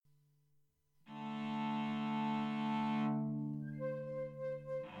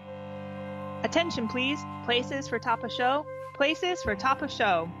Attention please, places for top of show, places for top of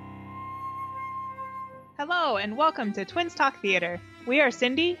show. Hello and welcome to Twins Talk Theater. We are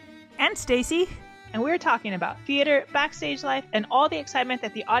Cindy and Stacy, and we're talking about theater, backstage life, and all the excitement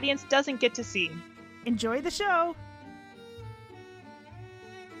that the audience doesn't get to see. Enjoy the show!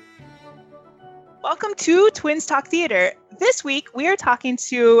 Welcome to Twins Talk Theater. This week we are talking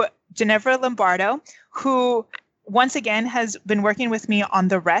to Ginevra Lombardo, who once again has been working with me on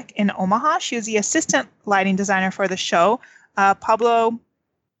The Rec in Omaha. She is the assistant lighting designer for the show. Pablo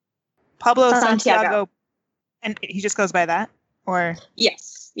Santiago. And he just goes by that? Or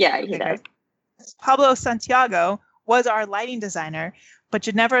yes. Yeah, he does. Pablo Santiago was our lighting designer, but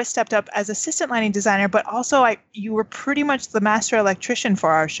Ginevra stepped up as assistant lighting designer, but also you were pretty much the master electrician for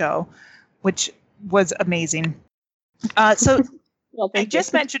our show, which was amazing. So well, I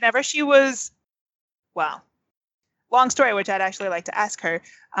just met Ginevra. She was, long story, which I'd actually like to ask her.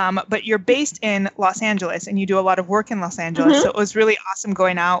 But you're based in Los Angeles and you do a lot of work in Los Angeles. Mm-hmm. So it was really awesome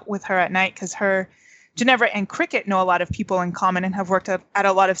going out with her at night because Ginevra and Cricket know a lot of people in common and have worked at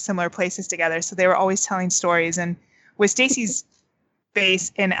a lot of similar places together. So they were always telling stories. And with Stacy's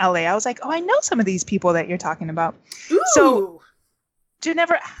base in LA, I was like, I know some of these people that you're talking about. Ooh. So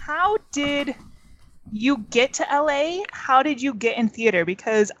Ginevra, how did you get to LA? How did you get in theater?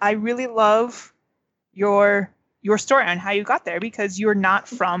 Because I really love your story on how you got there, because you're not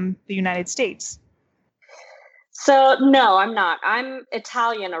from the United States. So no, I'm not. I'm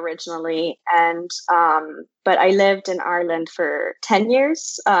Italian originally, and but I lived in Ireland for 10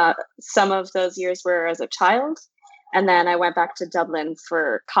 years. Some of those years were as a child, and then I went back to Dublin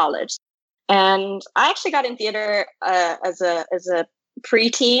for college. And I actually got in theater as a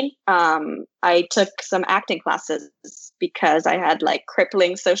preteen. I took some acting classes because I had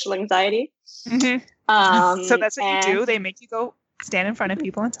crippling social anxiety. Mm-hmm. So that's what you do. They make you go stand in front of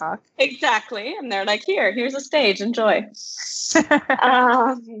people and talk. Exactly. And they're like, here's a stage, enjoy.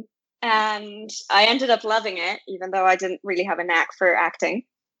 And I ended up loving it, even though I didn't really have a knack for acting.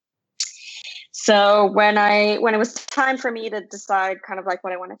 So when it was time for me to decide kind of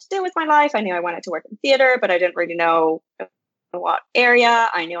what I wanted to do with my life, I knew I wanted to work in theater, but I didn't really know what area.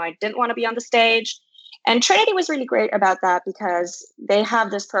 I knew I didn't want to be on the stage. And Trinity was really great about that because they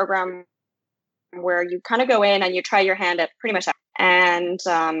have this program where you kind of go in and you try your hand at pretty much. And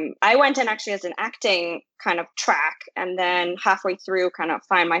I went in actually as an acting kind of track, and then halfway through kind of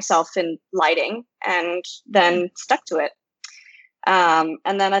find myself in lighting and then stuck to it. And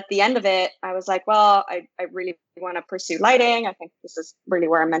then at the end of it, I was like, well, I really want to pursue lighting. I think this is really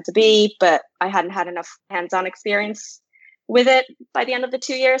where I'm meant to be, but I hadn't had enough hands-on experience with it by the end of the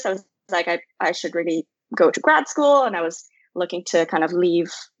 2 years. I was like, I should really go to grad school, and I was looking to kind of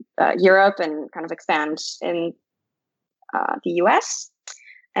leave Europe and kind of expand in the US.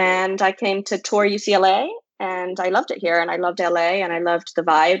 And I came to tour UCLA, and I loved it here, and I loved LA, and I loved the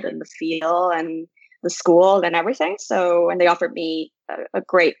vibe and the feel and the school and everything. So, and they offered me a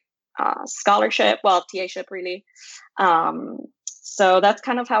great scholarship, TA-ship really. So that's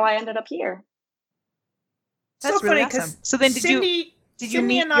kind of how I ended up here. That's so really funny, awesome. So then did you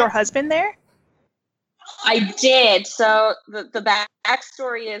meet your husband there? I did. So the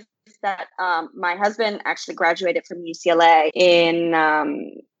backstory is that my husband actually graduated from UCLA in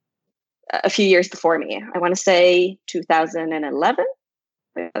a few years before me. I want to say 2011.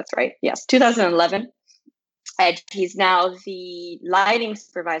 That's right. Yes, 2011. And he's now the lighting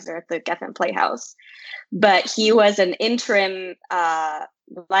supervisor at the Geffen Playhouse. But he was an interim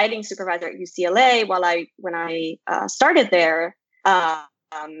lighting supervisor at UCLA when I started there.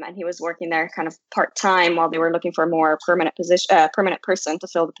 And he was working there kind of part-time while they were looking for a more permanent person to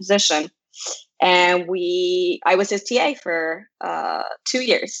fill the position. And I was his TA for 2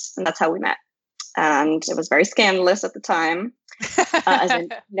 years, and that's how we met. And it was very scandalous at the time, as in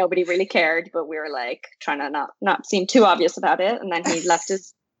nobody really cared, but we were trying to not seem too obvious about it. And then he left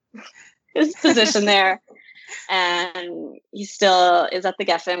his position there, and he still is at the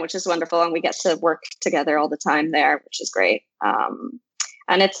Geffen, which is wonderful. And we get to work together all the time there, which is great.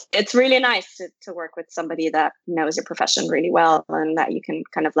 And it's really nice to work with somebody that knows your profession really well and that you can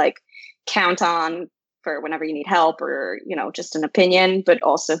kind of count on for whenever you need help or, just an opinion, but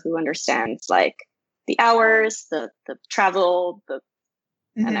also who understands the hours, the travel,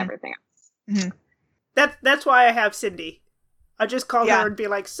 mm-hmm. and everything else. Mm-hmm. That's why I have Cindy. I'll just call her and be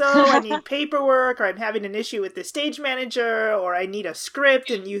like, so I need paperwork, or I'm having an issue with the stage manager, or I need a script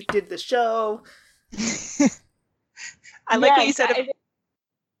and you did the show. I like what you said.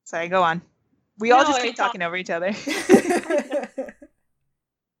 Sorry, go on. We all just keep talking over each other.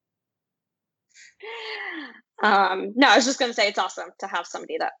 No, I was just going to say it's awesome to have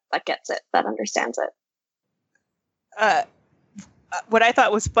somebody that gets it, that understands it. What I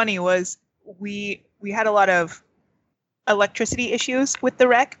thought was funny was we had a lot of electricity issues with the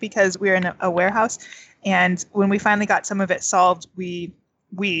wreck because we were in a warehouse, and when we finally got some of it solved, we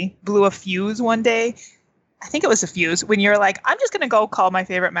blew a fuse one day. I think it was a fuse when you're like, I'm just going to go call my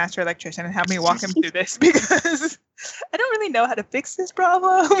favorite master electrician and have me walk him through this because I don't really know how to fix this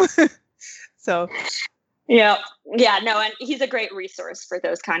problem. So yeah, no, and he's a great resource for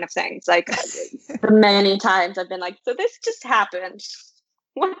those kind of things. Like many times I've been like, so this just happened.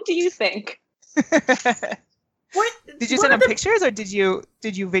 What do you think? What did you send him pictures, or did you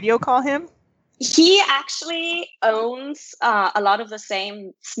video call him? He actually owns a lot of the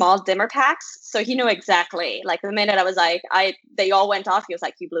same small dimmer packs, so he knew exactly. Like the minute I was like, they all went off. He was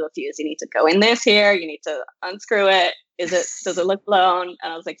like, "You blew a fuse. You need to go in this here. You need to unscrew it. Does it look blown?"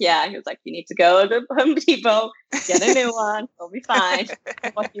 And I was like, "Yeah." He was like, "You need to go to Home Depot, get a new one. It'll be fine.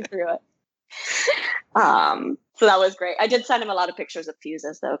 I'll walk you through it." So that was great. I did send him a lot of pictures of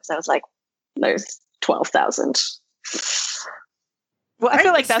fuses though, because I was like, "There's 12,000." Well, I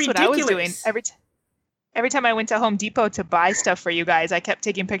feel like that's ridiculous. What I was doing every time I went to Home Depot to buy stuff for you guys. I kept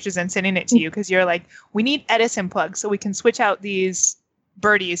taking pictures and sending it to you because you're like, we need Edison plugs so we can switch out these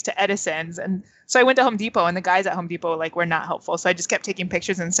birdies to Edisons. And so I went to Home Depot, and the guys at Home Depot were not helpful. So I just kept taking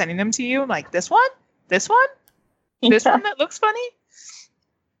pictures and sending them to you. I'm like, this one that looks funny.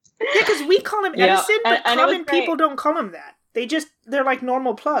 Yeah, because we call him Edison, but common people don't call him that. They're like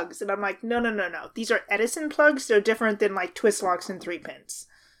normal plugs. And I'm like, no. These are Edison plugs. They're different than like twist locks and 3-pins.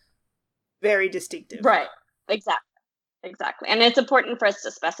 Very distinctive. Right. Exactly. And it's important for us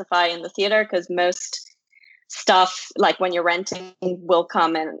to specify in the theater because most stuff, like when you're renting, will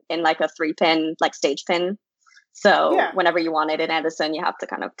come in like a 3-pin, like stage pin. So whenever you want it in Edison, you have to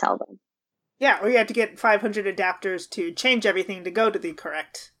kind of tell them. Yeah, or you have to get 500 adapters to change everything to go to the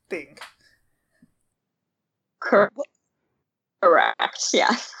correct thing. Correct.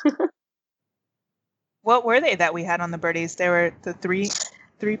 Yeah. What were they that we had on the birdies? They were the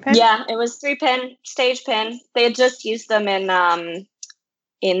 3-pin? Yeah, it was 3-pin, stage pin. They had just used them in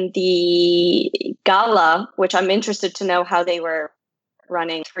the gala, which I'm interested to know how they were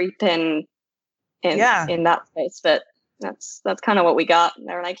running 3-pin in that space. But that's kind of what we got. And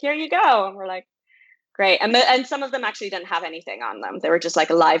they were like, "Here you go," and we're like, "Great." And some of them actually didn't have anything on them. They were just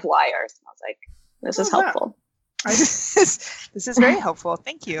like live wires. And I was like, "This is helpful." Wow. This is very helpful.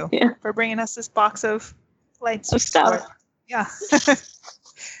 Thank you for bringing us this box of lights. Of stuff. Yeah.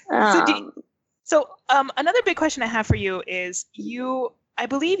 So another big question I have for you is I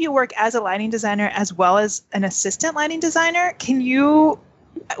believe you work as a lighting designer as well as an assistant lighting designer.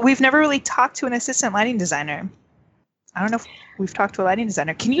 We've never really talked to an assistant lighting designer. I don't know if we've talked to a lighting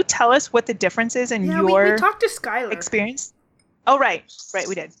designer. Can you tell us what the difference is in your we talked to Skylar. Experience? Oh, right,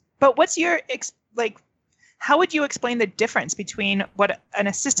 we did. But what's your, how would you explain the difference between what an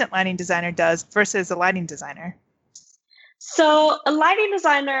assistant lighting designer does versus a lighting designer? So a lighting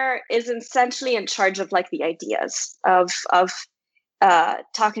designer is essentially in charge of like the ideas of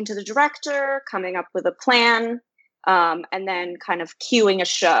talking to the director, coming up with a plan, and then kind of cueing a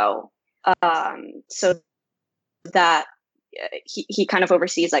show. So that he kind of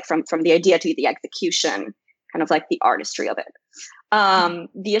oversees like from the idea to the execution, kind of like the artistry of it.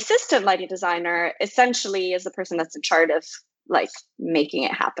 The assistant lighting designer essentially is the person that's in charge of like making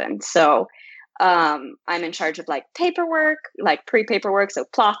it happen. So I'm in charge of like paperwork, like pre-paperwork, so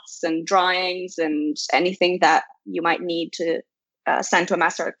plots and drawings and anything that you might need to send to a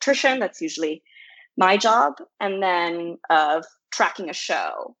master electrician. That's usually my job. And then tracking a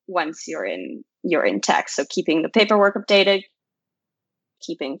show once you're in tech. So keeping the paperwork updated,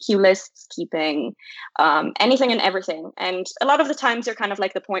 keeping cue lists, keeping anything and everything. And a lot of the times you're kind of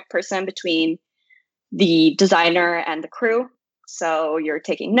like the point person between the designer and the crew. So you're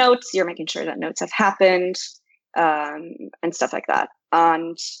taking notes, you're making sure that notes have happened, and stuff like that.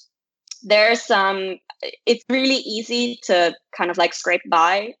 And it's really easy to kind of like scrape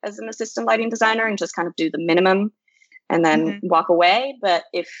by as an assistant lighting designer and just kind of do the minimum and then walk away. But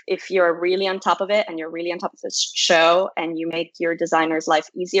if you're really on top of it and you're really on top of this show and you make your designer's life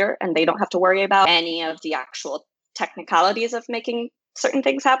easier and they don't have to worry about any of the actual technicalities of making certain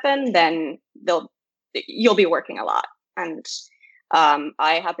things happen, then you'll be working a lot. And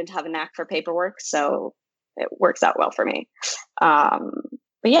I happen to have a knack for paperwork, so it works out well for me.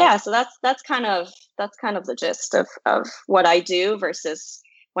 But yeah, so that's kind of the gist of what I do versus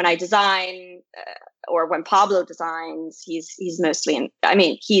when I design or when Pablo designs. He's mostly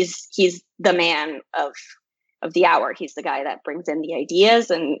he's the man of the hour. He's the guy that brings in the ideas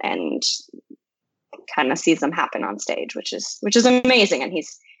and kind of sees them happen on stage, which is amazing. And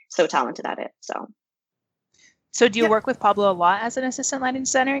he's so talented at it. So do you work with Pablo a lot as an assistant lighting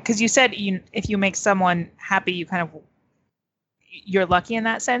designer? Because you said if you make someone happy, you're lucky in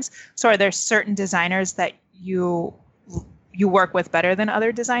that sense. So are there certain designers that you work with better than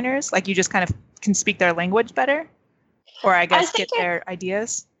other designers? Like you just kind of can speak their language better? Or I guess get their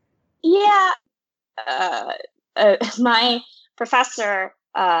ideas? Yeah. My professor,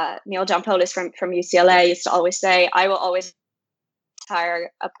 Neil Giampoulos from UCLA used to always say, I will always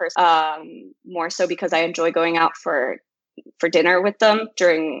hire a person more so because I enjoy going out for dinner with them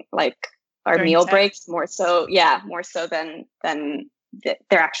during like our meal breaks, more so than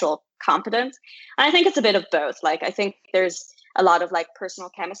their actual competence. And I think it's a bit of both. Like I think there's a lot of like personal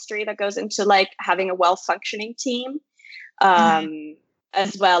chemistry that goes into like having a well-functioning team,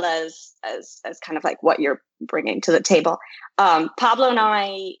 as well as kind of like what you're bringing to the table. Pablo and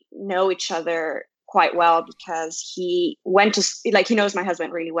I know each other quite well because he knows my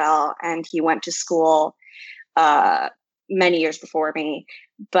husband really well, and he went to school many years before me,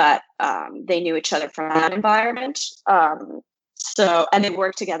 but they knew each other from that environment. And they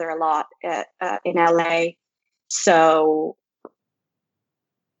worked together a lot in LA. So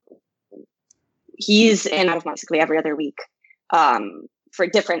he's in out of basically every other week for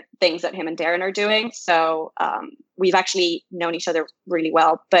different things that him and Darren are doing. So we've actually known each other really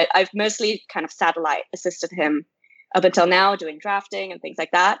well, but I've mostly kind of satellite assisted him up until now, doing drafting and things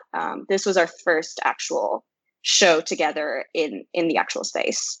like that. This was our first actual show together in the actual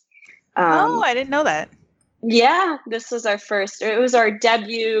space. I didn't know that. Yeah, this was our first. It was our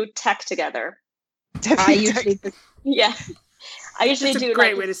debut tech together. I usually do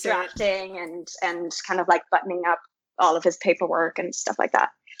like his drafting and kind of like buttoning up all of his paperwork and stuff like that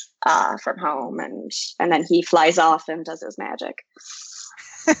from home, and then he flies off and does his magic.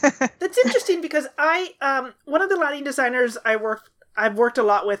 That's interesting because one of the lighting designers I've worked a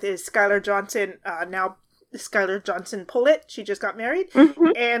lot with is Skylar Johnson. Now Skylar Johnson Pollitt. She just got married,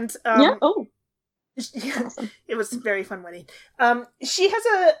 and it was a very fun wedding. She has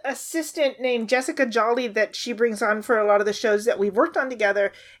a assistant named Jessica Jolly that she brings on for a lot of the shows that we've worked on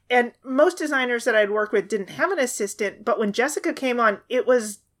together. And most designers that I'd worked with didn't have an assistant, but when Jessica came on, it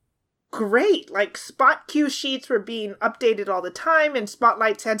was great. Like spot cue sheets were being updated all the time, and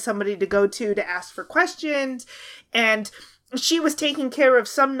Spotlights had somebody to go to ask for questions, and she was taking care of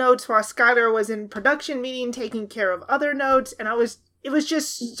some notes while Skylar was in production meeting taking care of other notes, and it was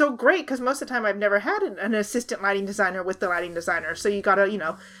just so great because most of the time I've never had an assistant lighting designer with the lighting designer. So you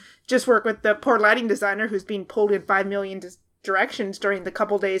gotta, just work with the poor lighting designer who's being pulled in 5 million directions during the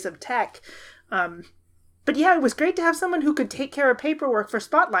couple days of tech. But yeah, it was great to have someone who could take care of paperwork for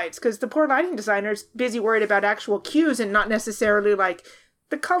Spotlights, because the poor lighting designer's busy worried about actual cues and not necessarily like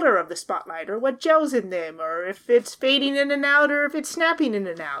the color of the spotlight or what gel's in them or if it's fading in and out or if it's snapping in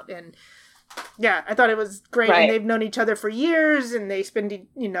and out. And yeah, I thought it was great. Right. And they've known each other for years, and they spend,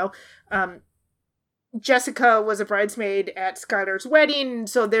 Jessica was a bridesmaid at Skylar's wedding,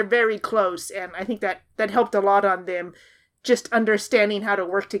 so they're very close. And I think that helped a lot on them just understanding how to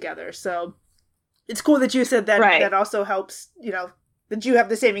work together. So it's cool that you said that. Right. That also helps, that you have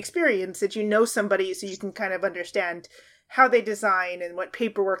the same experience, that you know somebody so you can kind of understand how they design and what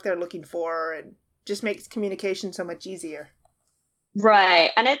paperwork they're looking for, and just makes communication so much easier.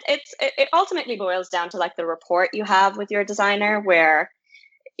 Right. And it ultimately boils down to like the rapport you have with your designer, where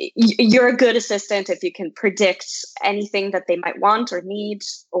you're a good assistant if you can predict anything that they might want or need,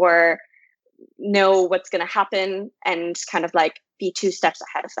 or know what's going to happen and kind of like be 2 steps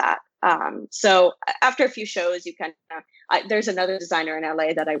ahead of that. So after a few shows, you can, there's another designer in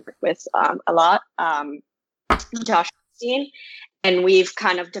LA that I work with a lot, Josh Stein, and we've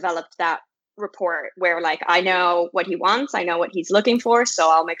kind of developed that report where like I know what he wants, I know what he's looking for, so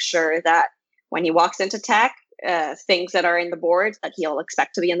I'll make sure that when he walks into tech, things that are in the board that he'll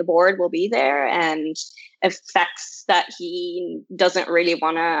expect to be in the board will be there, and effects that he doesn't really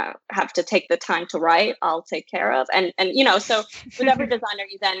want to have to take the time to write, I'll take care of. And so with every designer,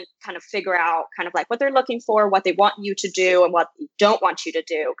 you then kind of figure out kind of like what they're looking for, what they want you to do, and what they don't want you to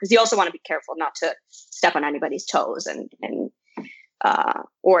do, because you also want to be careful not to step on anybody's toes and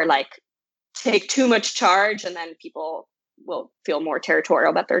or like take too much charge, and then people will feel more territorial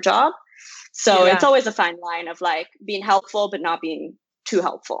about their job. So It's always a fine line of like being helpful, but not being too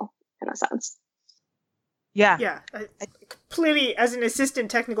helpful in a sense. Yeah. Yeah. I completely, as an assistant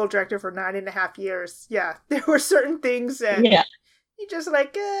technical director for 9.5 years, there were certain things that you just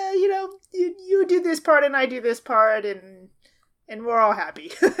like, you do this part and I do this part, and we're all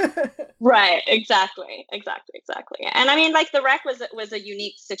happy. Right. Exactly. And I mean, like the rec was a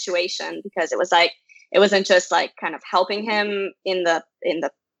unique situation because it was like, it wasn't just like kind of helping him in the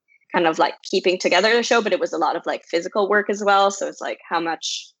kind of like keeping together the show, but it was a lot of like physical work as well. So it's like how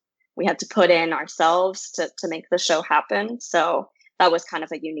much we had to put in ourselves to make the show happen. So that was kind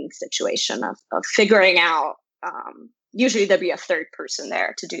of a unique situation of figuring out, usually there'd be a third person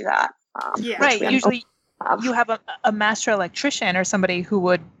there to do that. Right. Usually you have a master electrician or somebody who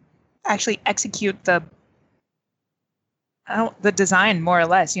would actually execute the design more or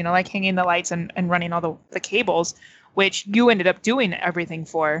less, you know, like hanging the lights and running all the cables, which you ended up doing everything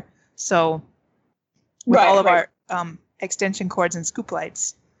for. So with all of our extension cords and scoop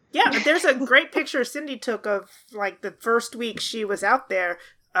lights. Yeah, there's a great picture Cindy took of like the first week she was out there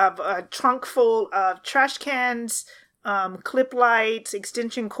of a trunk full of trash cans, clip lights,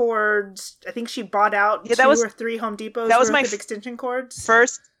 extension cords. I think she bought out 2 or 3 Home Depots worth of extension cords.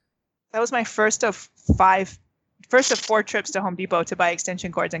 That was my first of 4 trips to Home Depot to buy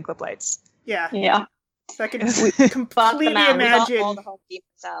extension cords and clip lights. Yeah. Yeah. So I can completely imagine all the Home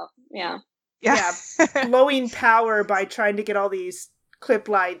Depots out. Yeah. Yeah. Blowing power by trying to get all these clip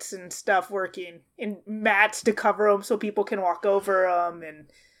lights and stuff working in mats to cover them so people can walk over them. And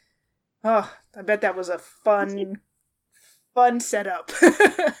I bet that was a fun setup.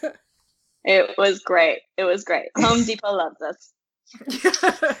 It was great. Home Depot loves us.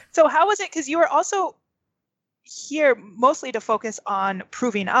 So how was it? Because you were also here mostly to focus on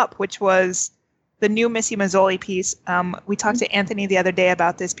Proving Up, which was the new Missy Mazzoli piece. We talked to Anthony the other day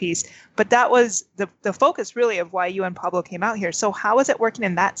about this piece, but that was the focus really of why you and Pablo came out here. So how was it working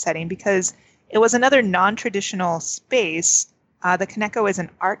in that setting? Because it was another non-traditional space. The Kaneko is an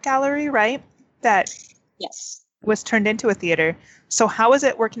art gallery, right? That yes was turned into a theater. So how was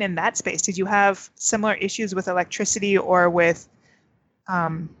it working in that space? Did you have similar issues with electricity or with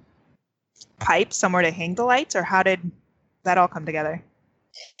pipes somewhere to hang the lights, or how did that all come together?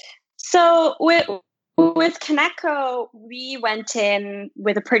 So with Kaneko, we went in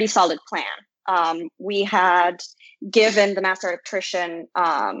with a pretty solid plan. We had given the master electrician,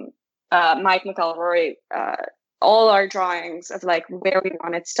 Mike McElroy, all our drawings of like where we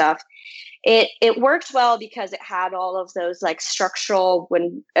wanted stuff. It worked well because it had all of those like structural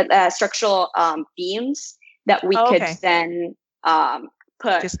beams that we could then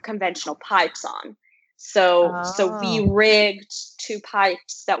put conventional pipes on. So we rigged 2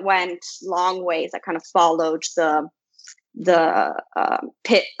 pipes that went long ways that kind of followed the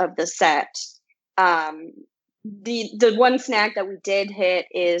pit of the set. The one snag that we did hit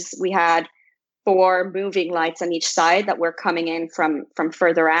is we had 4 moving lights on each side that were coming in from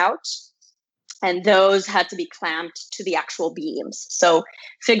further out, and those had to be clamped to the actual beams. So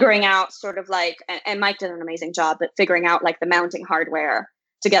figuring out sort of like, and Mike did an amazing job, but figuring out like the mounting hardware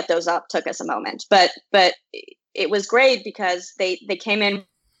to get those up took us a moment. But it was great because they came in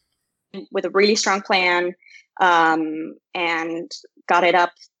with a really strong plan and got it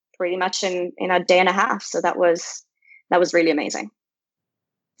up pretty much in a day and a half. So that was really amazing.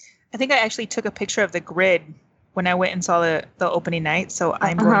 I think I actually took a picture of the grid when I went and saw the opening night. So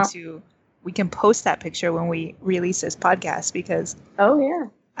I'm going to, we can post that picture when we release this podcast, because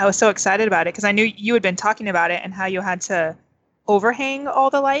I was so excited about it because I knew you had been talking about it and how you had to overhang all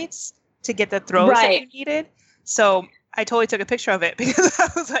the lights to get the throws that you needed. So I totally took a picture of it because I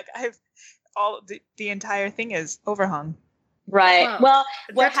was like, the entire thing is overhung. Right. Wow. Well,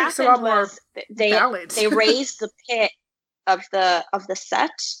 that what takes happened a lot more was they raised the pit of the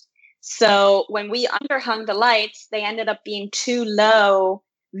set. So when we underhung the lights, they ended up being too low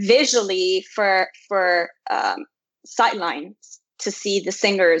visually for sightlines to see the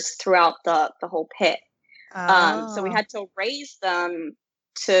singers throughout the whole pit. So we had to raise them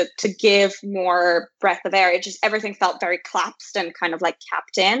to give more breadth of air. Everything felt very collapsed and kind of like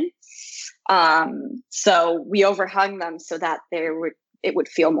capped in. So we overhung them so that it would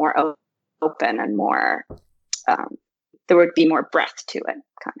feel more open and more, there would be more breadth to it, kind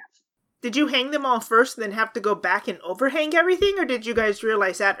of. Did you hang them all first and then have to go back and overhang everything? Or did you guys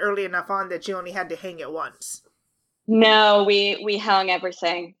realize that early enough on that you only had to hang it once? No, we hung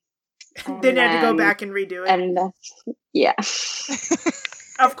everything. Then you had to go back and redo it. And yeah.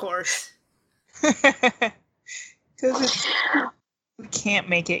 Of course. Because we can't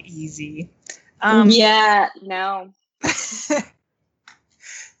make it easy. Yeah, no.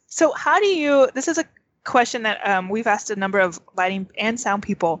 So how do you, this is a question that we've asked a number of lighting and sound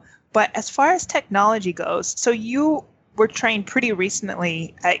people, but as far as technology goes, so you were trained pretty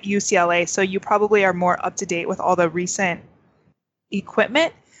recently at UCLA, so you probably are more up to date with all the recent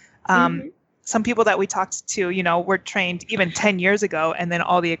equipment. Some people that we talked to, were trained even 10 years ago, and then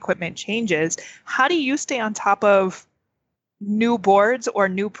all the equipment changes. How do you stay on top of new boards or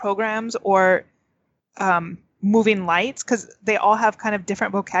new programs, or moving lights, because they all have kind of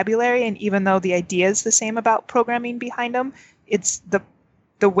different vocabulary, and even though the idea is the same about programming behind them, it's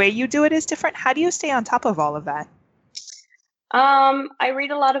the way you do it is different. How do you stay on top of all of that? I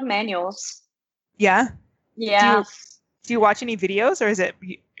read a lot of manuals. Yeah? Yeah. Do you watch any videos, or is it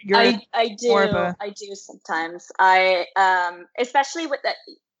I do. I do sometimes. I especially with the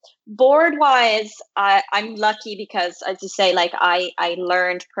board wise, I'm lucky because, as you say, like I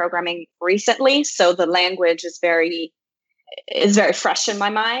learned programming recently, so the language is very fresh in my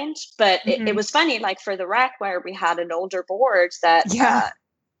mind. But it was funny, like for the rec where we had an older board that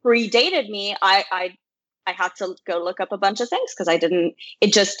predated me, I had to go look up a bunch of things because I didn't.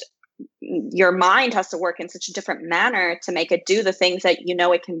 It just, your mind has to work in such a different manner to make it do the things that you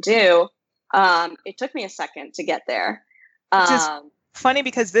know it can do. It took me a second to get there. Which is funny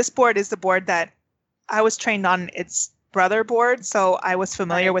because this board is the board that I was trained on its brother board, so I was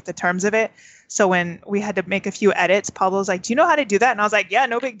familiar with the terms of it. So when we had to make a few edits, Pablo was like, "Do you know how to do that?" And I was like, "Yeah,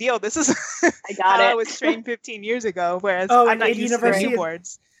 no big deal. This is I got how it. I was trained 15 years ago, whereas I'm not used to the new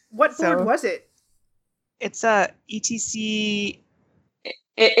boards." What board was it? It's a ETC.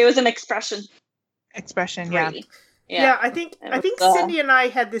 It was an expression. Yeah. Yeah, I think Cindy and I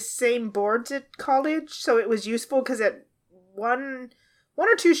had the same boards at college, so it was useful because at one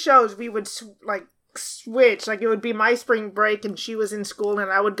or two shows we would switch. Like it would be my spring break and she was in school, and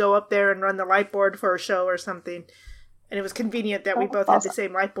I would go up there and run the light board for a show or something. And it was convenient that we both had the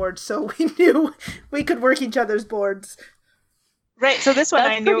same light board, so we knew we could work each other's boards. Right. So this one,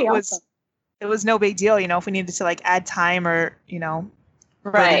 I knew it was no big deal. You know, if we needed to like add time or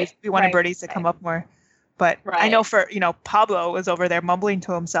birdies, we wanted birdies to come up more. But I know for Pablo was over there mumbling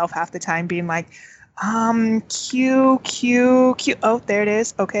to himself half the time, being like, Q. Oh, there it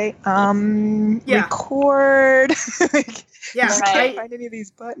is. Okay. Record. Can't find any of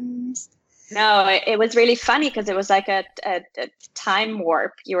these buttons. No, it was really funny because it was like a time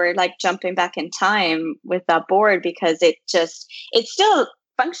warp. You were like jumping back in time with that board because it still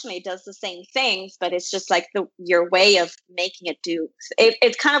functionally does the same things, but it's just like your way of making it do.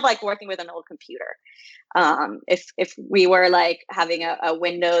 It's kind of like working with an old computer. If we were like having a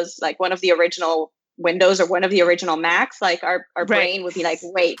Windows, like one of the original Windows or one of the original Macs, like our brain would be like,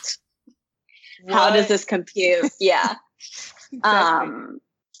 wait, how does this compute? Yeah. Exactly.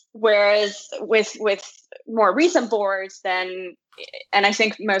 Whereas with more recent boards, then, and I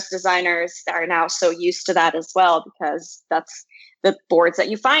think most designers are now so used to that as well, because that's the boards that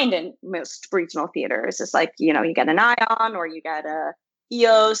you find in most regional theaters. It's like, you get an Ion or you get a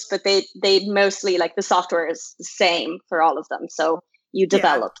EOS, but they mostly, like, the software is the same for all of them. So you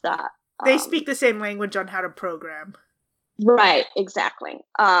develop that. They speak the same language on how to program. Right, exactly.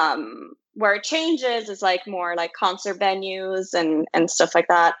 Where it changes is like more like concert venues and stuff like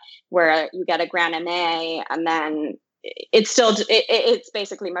that, where you get a Grand MA, and then it's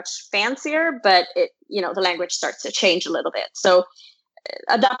basically much fancier, but the language starts to change a little bit. So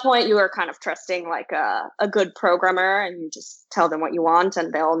at that point, you are kind of trusting like a good programmer, and you just tell them what you want,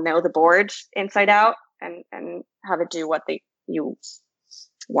 and they'll know the board inside out and have it do what you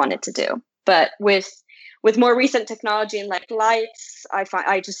want it to do. But with more recent technology and like lights,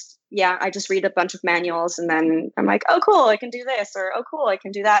 I just read a bunch of manuals, and then I'm like, oh, cool, I can do this, or oh, cool, I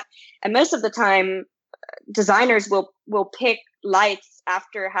can do that. And most of the time, designers will pick lights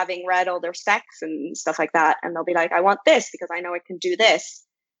after having read all their specs and stuff like that, and they'll be like, I want this because I know it can do this,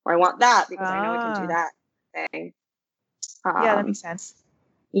 or I want that because I know it can do that thing. Yeah, that makes sense.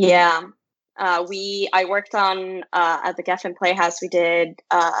 Yeah. I worked on at the Geffen Playhouse. We did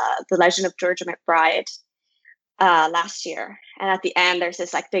The Legend of Georgia McBride last year, and at the end there's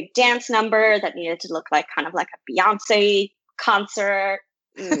this like big dance number that needed to look like kind of like a Beyonce concert,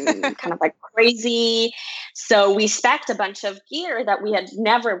 kind of like crazy. So we spec'd a bunch of gear that we had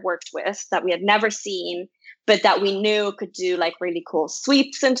never worked with, that we had never seen, but that we knew could do like really cool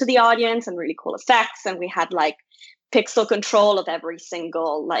sweeps into the audience and really cool effects. And we had like pixel control of every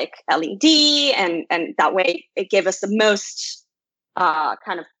single like LED, and that way it gave us the most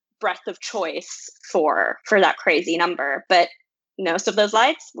kind of breadth of choice for that crazy number. But most of those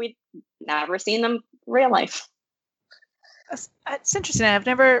lights, we'd never seen them real life. It's interesting. I've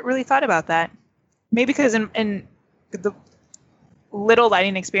never really thought about that. Maybe because in the little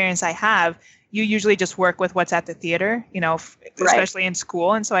lighting experience I have, you usually just work with what's at the theater, especially in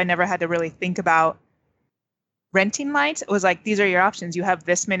school. And so I never had to really think about renting lights. It was like, these are your options. You have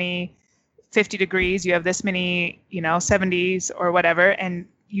this many 50 degrees, you have this many, 70s or whatever, and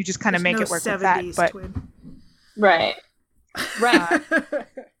you just kind of make it work with that. But right.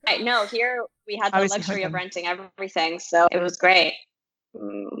 I know, here we had the luxury of renting everything, so it was great.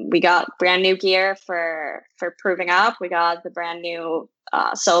 we got brand new gear for Proving Up. We got the brand new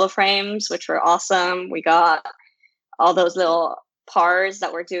solo frames, which were awesome. We got all those little pars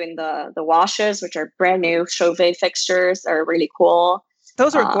that were doing the washes, which are brand new Chauvet fixtures. Are really cool.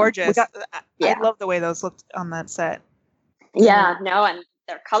 Those are gorgeous. I love the way those looked on that set. Yeah, no, and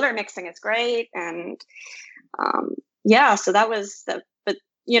their color mixing is great. And so that was but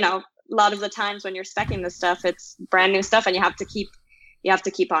a lot of the times when you're speccing this stuff, it's brand new stuff and you have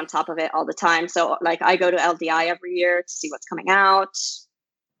to keep on top of it all the time. So like I go to LDI every year to see what's coming out.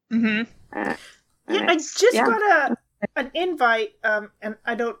 Mm-hmm. I just got an invite, and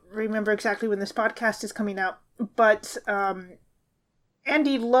I don't remember exactly when this podcast is coming out, but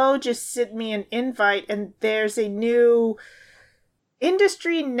Andy Lowe just sent me an invite, and there's a new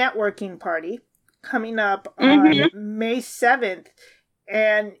industry networking party coming up on May 7th,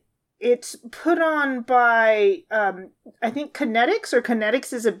 and it's put on by, I think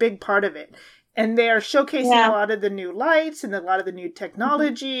Kinetics is a big part of it. And they are showcasing a lot of the new lights and a lot of the new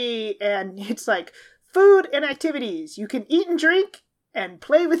technology, and it's like food and activities. You can eat and drink and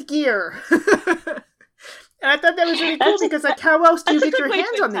play with gear. And I thought that was really cool because, like, how else do you get your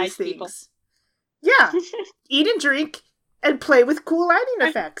hands on these things? People. Yeah. Eat and drink and play with cool lighting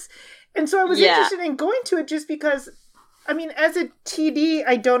effects. And so I was interested in going to it just because, I mean, as a TD,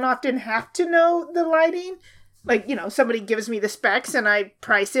 I don't often have to know the lighting. Like, somebody gives me the specs and I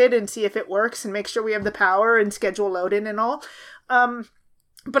price it and see if it works and make sure we have the power and schedule load-in and all.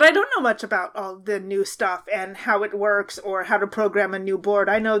 But I don't know much about all the new stuff and how it works or how to program a new board.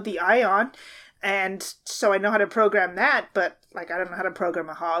 I know the Ion, and so I know how to program that, but, like, I don't know how to program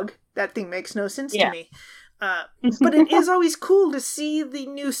a Hog. That thing makes no sense to me. But it is always cool to see the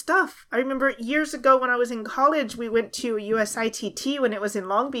new stuff. I remember years ago when I was in college, we went to USITT when it was in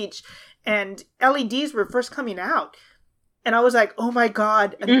Long Beach, and LEDs were first coming out. And I was like, oh my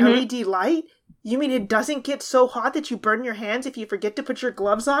God, an LED light? You mean it doesn't get so hot that you burn your hands if you forget to put your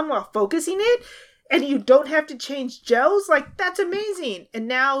gloves on while focusing it? And you don't have to change gels? Like, that's amazing. And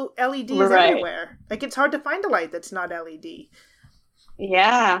now LED is everywhere. Like, it's hard to find a light that's not LED.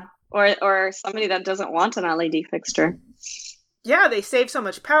 Yeah. Or somebody that doesn't want an LED fixture. Yeah, they save so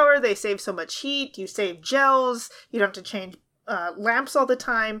much power. They save so much heat. You save gels. You don't have to change lamps all the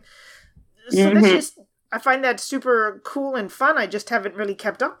time. So that's just, I find that super cool and fun. I just haven't really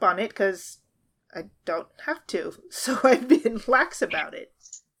kept up on it because I don't have to. So I've been lax about it.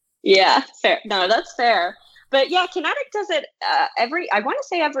 Yeah, fair. No, that's fair. But yeah, Kinetic does it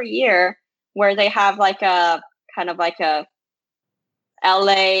every year, where they have like a kind of like a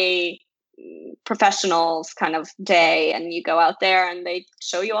LA professionals kind of day, and you go out there and they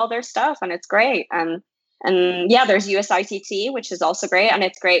show you all their stuff, and it's great. And yeah, there's USITT, which is also great, and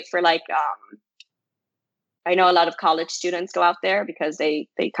it's great for like I know a lot of college students go out there because they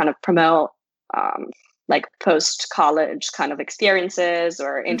kind of promote like post-college kind of experiences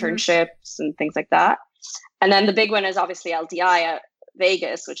or internships and things like that. And then the big one is obviously LDI at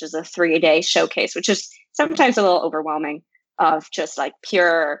Vegas, which is a 3-day showcase, which is sometimes a little overwhelming, of just like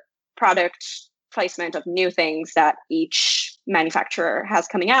pure product placement of new things that each manufacturer has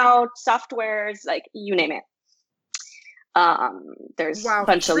coming out, softwares, like you name it. There's a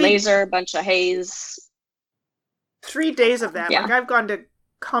bunch of laser, bunch of haze. 3 days of that. Yeah. Like, I've gone to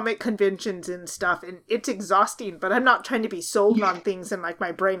comic conventions and stuff, and it's exhausting, but I'm not trying to be sold on things and like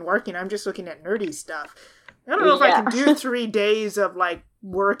my brain working. I'm just looking at nerdy stuff. I don't know if I can do 3 days of like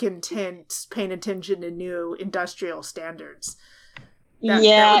work intense, paying attention to new industrial standards.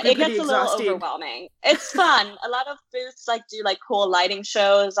 That it gets exhausting. A little overwhelming. It's fun. A lot of booths like do like cool lighting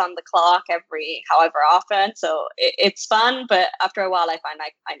shows on the clock every however often. So it's fun, but after a while I find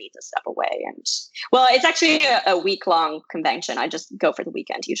I need to step away. And well, it's actually a week-long convention. I just go for the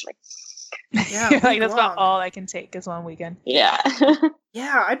weekend usually. Yeah, like that's about all I can take is one weekend. Yeah.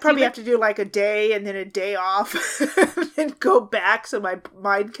 Yeah, I'd probably have to do like a day and then a day off and go back so my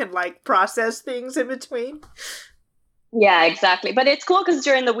mind can like process things in between. Yeah, exactly. But it's cool because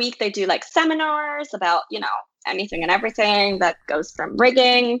during the week they do like seminars about, anything and everything that goes from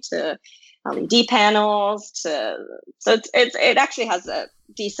rigging to LED panels to, so it actually has a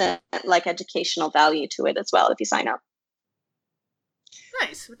decent like educational value to it as well if you sign up.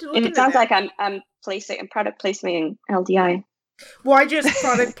 Nice. It sounds like I'm product placing LDI. Well, I just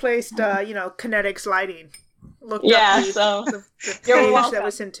product placed, Kinetics lighting. Looked up the page that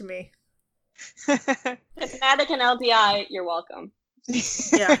was sent to me. Kinetic and LDI, you're welcome.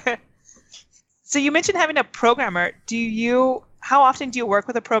 Yeah. So you mentioned having a programmer. How often do you work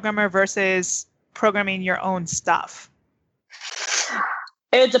with a programmer versus programming your own stuff?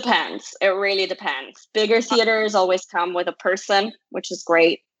 It depends. It really depends. Bigger theaters always come with a person, which is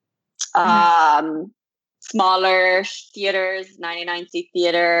great. Smaller theaters, 99-seat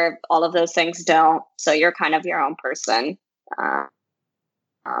theater, all of those things don't. So you're kind of your own person.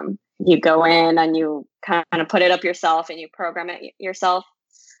 You go in and you kind of put it up yourself and you program it yourself.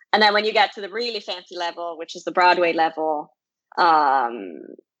 And then when you get to the really fancy level, which is the Broadway level,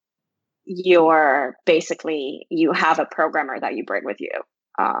 you have a programmer that you bring with you.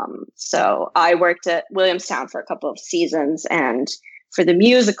 So I worked at Williamstown for a couple of seasons, and for the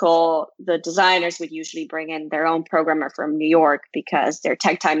musical, the designers would usually bring in their own programmer from New York because their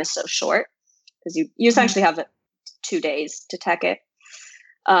tech time is so short, because you essentially have 2 days to tech it,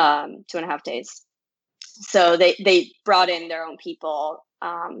 2.5 days. So they brought in their own people.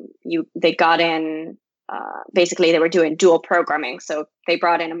 They got in, basically they were doing dual programming. So they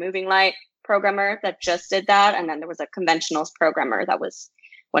brought in a moving light programmer that just did that. And then there was a conventionals programmer that was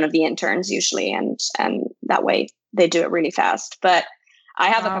one of the interns usually. And that way they do it really fast. But I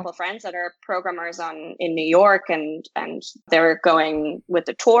have a couple of friends that are programmers in New York, and they're going with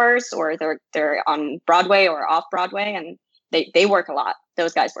the tours, or they're on Broadway or off Broadway, and they work a lot.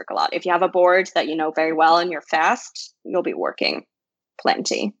 Those guys work a lot. If you have a board that you know very well and you're fast, you'll be working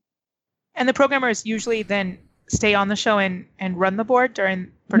plenty. And the programmers usually then stay on the show and run the board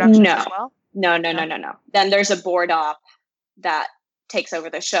during production as well? No. Then there's a board op that takes over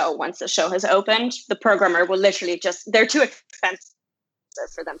the show. Once the show has opened, the programmer will literally they're too expensive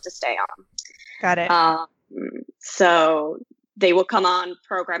for them to stay on. Got it. So they will come on,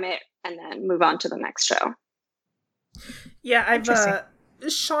 program it, and then move on to the next show. Yeah,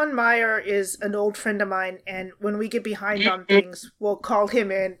 Sean Meyer is an old friend of mine, and when we get behind on things, we'll call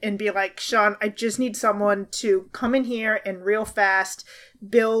him in and be like, Sean, I just need someone to come in here and real fast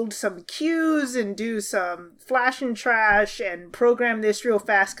build some cues and do some flash and trash and program this real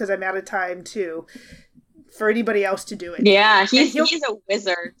fast because I'm out of time for anybody else to do it. Yeah, he's a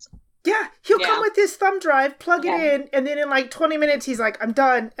wizard. Yeah, he'll come with his thumb drive, plug it in, and then in like 20 minutes, he's like, I'm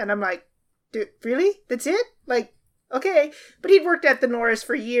done. And I'm like, dude, really? That's it? Like, okay. But he'd worked at the Norris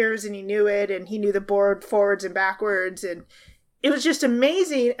for years, and he knew it, and he knew the board forwards and backwards, and it was just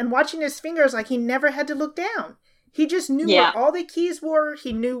amazing. And watching his fingers, like, he never had to look down. He just knew where all the keys were.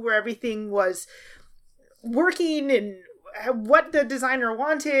 He knew where everything was working and what the designer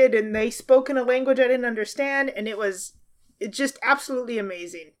wanted, and they spoke in a language I didn't understand, and it's just absolutely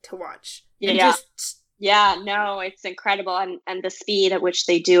amazing to watch. It's incredible, and the speed at which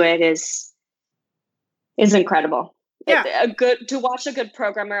they do it is incredible. Yeah, to watch a good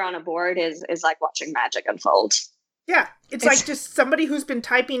programmer on a board is like watching magic unfold. Yeah, it's like just somebody who's been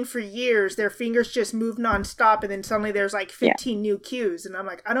typing for years, their fingers just move nonstop, and then suddenly there's like 15 new cues, and I'm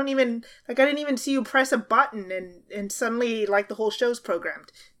like, I didn't even see you press a button, and suddenly like the whole show's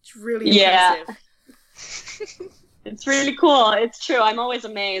programmed. It's really impressive. It's really cool. It's true. I'm always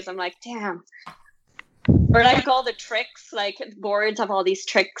amazed. I'm like, damn. Or like all the tricks, like boards have all these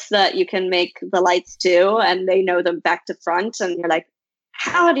tricks that you can make the lights do, and they know them back to front, and you're like,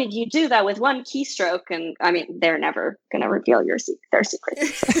 how did you do that with one keystroke? And I mean, they're never going to reveal their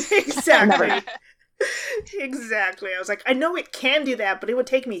secrets. Exactly. Exactly. I was like, I know it can do that, but it would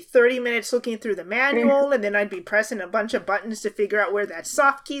take me 30 minutes looking through the manual, and then I'd be pressing a bunch of buttons to figure out where that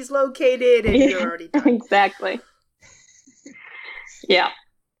soft key's located, and you're already done. Exactly. Yeah.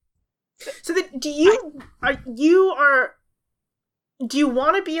 So do you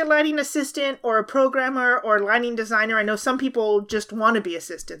want to be a lighting assistant or a programmer or a lighting designer? I know some people just want to be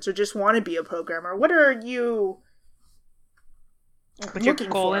assistants or just want to be a programmer. What are you What's your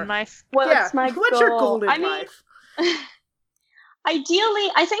goal in life? What's your goal in life?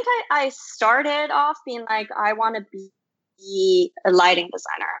 Ideally, I think I started off being like, I want to be a lighting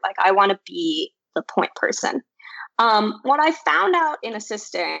designer. Like, I want to be the point person. What I found out in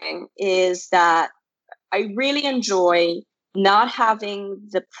assisting is that I really enjoy not having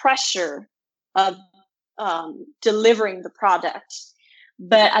the pressure of delivering the product,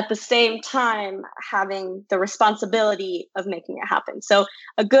 but at the same time having the responsibility of making it happen. So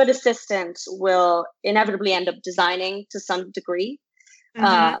a good assistant will inevitably end up designing to some degree,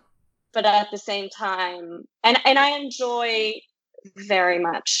 but at the same time, and I enjoy very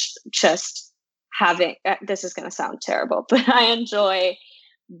much just having, this is going to sound terrible, but I enjoy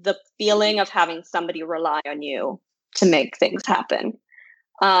the feeling of having somebody rely on you to make things happen.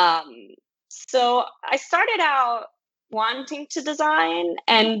 So I started out wanting to design,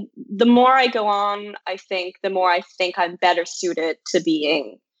 and the more I go on, I think the more I think I'm better suited to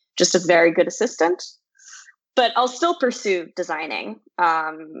being just a very good assistant. But I'll still pursue designing.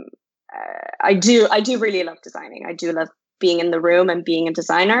 I do really love designing. I do love being in the room and being a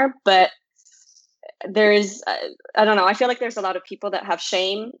designer. But there's, I don't know, I feel like there's a lot of people that have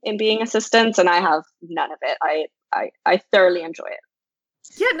shame in being assistants, and I have none of it. I thoroughly enjoy it.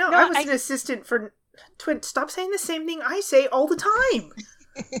 Yeah, no, I was an assistant for Twin. Stop saying the same thing I say all the time.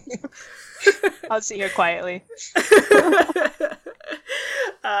 I'll sit here quietly.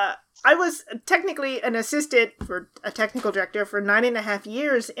 I was technically an assistant for a technical director for 9.5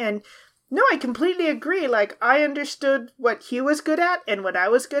 years, and no, I completely agree. Like, I understood what he was good at and what I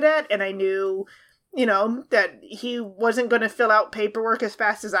was good at, and I knew, that he wasn't going to fill out paperwork as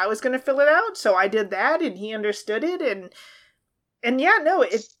fast as I was going to fill it out, so I did that, and he understood it, and yeah, no,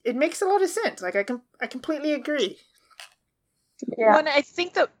 it makes a lot of sense. Like, I completely agree. Yeah. Well, I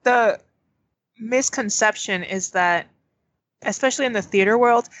think that the misconception is that, especially in the theater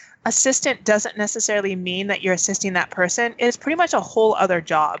world, assistant doesn't necessarily mean that you're assisting that person. It's pretty much a whole other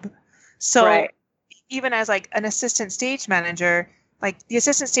job. So even as like an assistant stage manager, like the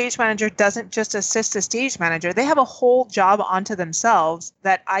assistant stage manager doesn't just assist the stage manager. They have a whole job onto themselves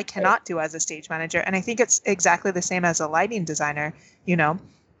that I cannot do as a stage manager. And I think it's exactly the same as a lighting designer. You're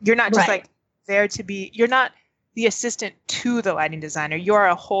not just like there to be, you're not the assistant to the lighting designer. You're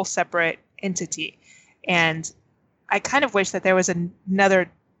a whole separate entity. And I kind of wish that there was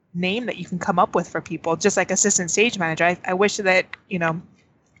another name that you can come up with for people, just like assistant stage manager. I wish that,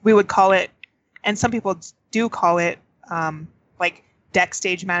 we would call it, and some people do call it, like deck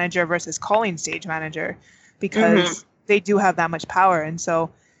stage manager versus calling stage manager, because they do have that much power. And so,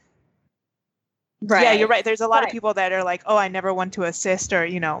 yeah, you're right. There's a lot of people that are like, oh, I never want to assist, or,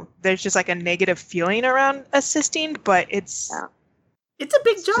 there's just like a negative feeling around assisting, but it's a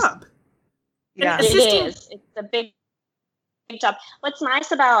big job. Yeah, it is. It's a big job. What's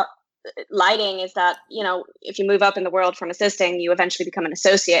nice about lighting is that, if you move up in the world from assisting, you eventually become an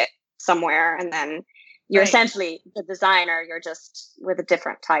associate somewhere, and then you're essentially the designer. You're just with a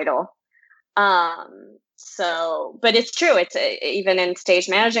different title. But it's true. It's even in stage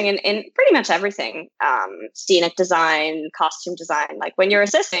managing and in pretty much everything, scenic design, costume design. Like when you're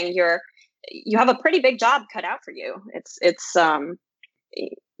assisting, you have a pretty big job cut out for you.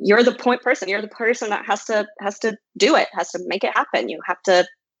 You're the point person. You're the person that has to do it, has to make it happen. You have to.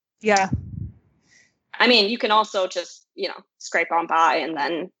 Yeah. I mean, you can also just, scrape on by, and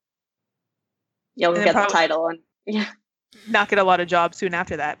then you'll get the title and not get a lot of jobs soon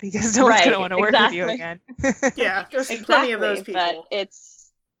after that, because no one's going to want to work with you again. Yeah, there's plenty of those people. But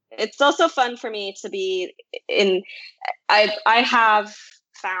it's also fun for me to be in. I have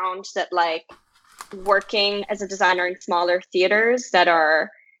found that like working as a designer in smaller theaters that are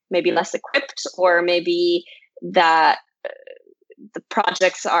maybe less equipped, or maybe that the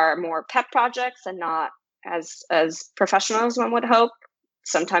projects are more pet projects and not as professional as one would hope,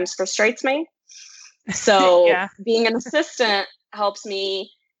 sometimes frustrates me. So being an assistant helps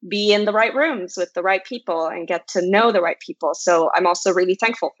me be in the right rooms with the right people and get to know the right people. So I'm also really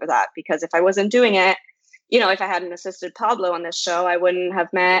thankful for that, because if I wasn't doing it, if I hadn't assisted Pablo on this show, I wouldn't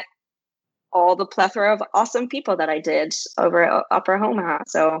have met all the plethora of awesome people that I did over at Opera Omaha.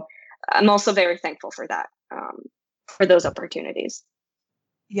 So I'm also very thankful for that, for those opportunities.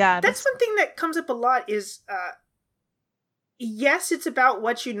 Yeah. That's one thing that comes up a lot is, yes, it's about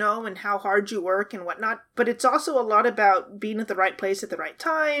what you know and how hard you work and whatnot, but it's also a lot about being at the right place at the right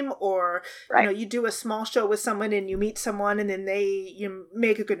time, or, you do a small show with someone and you meet someone and then you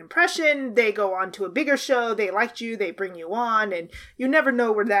make a good impression, they go on to a bigger show, they liked you, they bring you on, and you never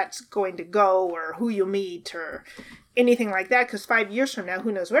know where that's going to go or who you'll meet or anything like that, because 5 years from now,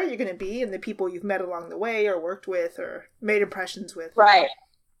 who knows where you're going to be and the people you've met along the way or worked with or made impressions with. Right.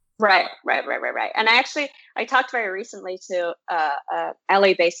 And I talked very recently to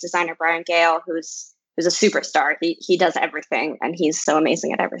LA-based designer Brian Gale, who's a superstar. He does everything, and he's so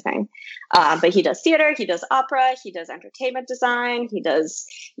amazing at everything. But he does theater, he does opera, he does entertainment design, he does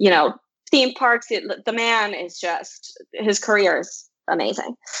theme parks. The man is just, his career is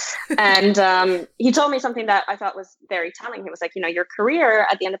amazing. And he told me something that I thought was very telling. He was like, your career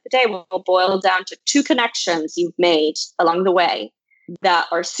at the end of the day will boil down to 2 connections you've made along the way that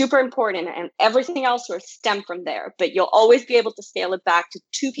are super important, and everything else will stem from there. But you'll always be able to scale it back to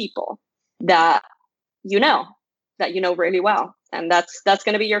 2 people that you know really well. And that's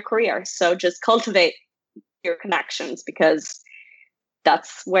going to be your career. So just cultivate your connections, because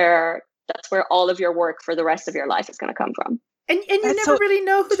that's where all of your work for the rest of your life is going to come from. And you never really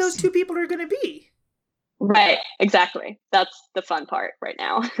know who those 2 people are going to be. Right. Exactly. That's the fun part right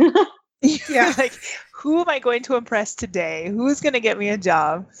now. Yeah. Like, who am I going to impress today? Who's going to get me a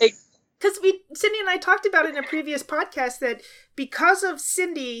job? Because Cindy and I talked about in a previous podcast that because of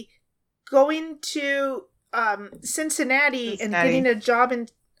Cindy going to Cincinnati and getting a job in...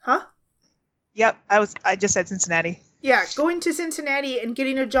 Huh? Yep, I just said Cincinnati. Yeah, going to Cincinnati and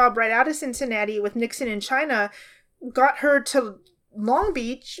getting a job right out of Cincinnati with Nixon in China got her to Long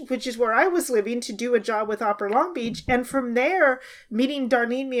Beach, which is where I was living, to do a job with Opera Long Beach. And from there, meeting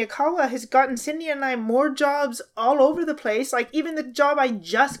Darlene Miyakawa has gotten Cindy and I more jobs all over the place. Like, even the job I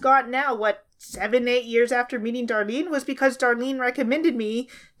just got now, 7-8 years after meeting Darlene, was because Darlene recommended me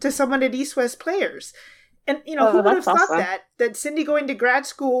to someone at East West Players. And, who would have thought that Cindy going to grad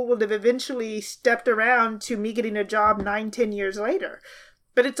school would have eventually stepped around to me getting a job 9-10 years later.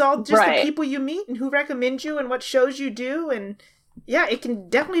 But it's all just the people you meet and who recommend you and what shows you do. And yeah, it can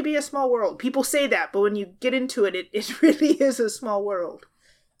definitely be a small world. People say that, but when you get into it, it really is a small world.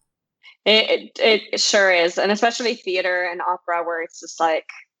 It sure is. And especially theater and opera, where it's just like,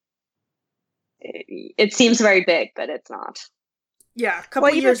 it seems very big, but it's not. Yeah, a couple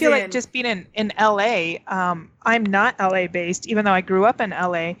years in. Well, I even feel like just being in LA, I'm not LA based, even though I grew up in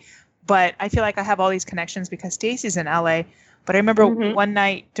LA, but I feel like I have all these connections because Stacy's in LA. But I remember one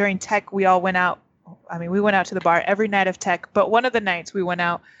night during Tech, we all went out. I mean, we went out to the bar every night of Tech, but one of the nights we went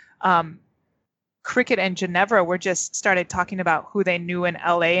out, Cricket and Ginevra were just started talking about who they knew in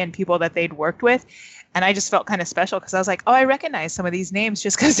LA and people that they'd worked with. And I just felt kind of special because I was like, oh, I recognize some of these names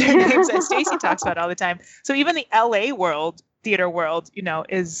just because they're names that Stacy talks about all the time. So even the LA world, theater world,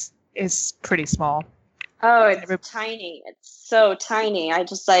 is pretty small. Oh, it's tiny. It's so tiny. I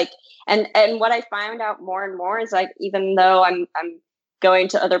just like, and what I found out more and more is like, even though I'm going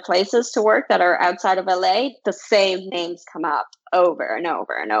to other places to work that are outside of LA, the same names come up over and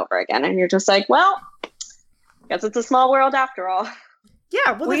over and over again. And you're just like, well, I guess it's a small world after all.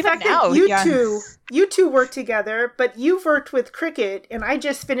 Yeah, well, the fact that you two work together, but you've worked with Cricket, and I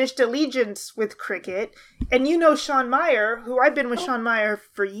just finished Allegiance with Cricket, and you know Sean Meyer, who I've been with Sean Meyer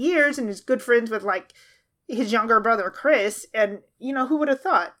for years, and is good friends with, like, his younger brother, Chris, and, who would have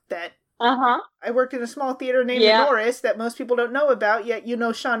thought that I worked in a small theater named the Norris that most people don't know about, yet you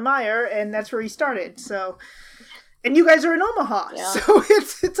know Sean Meyer, and that's where he started, so... And you guys are in Omaha, so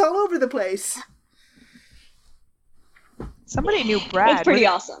it's all over the place. Somebody knew Brad. It's pretty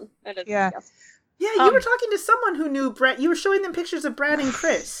awesome. It is. Yeah. Awesome. Yeah, you were talking to someone who knew Brad. You were showing them pictures of Brad and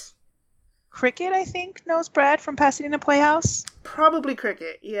Chris. Cricket, I think, knows Brad from Pasadena Playhouse. Probably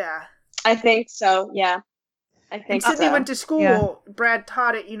Cricket, yeah. I think so, yeah. I think so. Since he went to school, Brad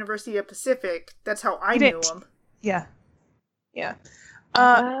taught at University of Pacific. That's how I knew him. Yeah. Yeah.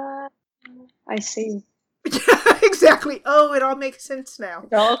 I see. Exactly. Oh, it all makes sense now.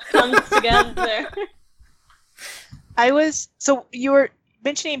 It all comes together. So you were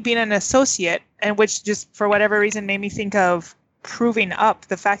mentioning being an associate, and which just for whatever reason made me think of Proving Up.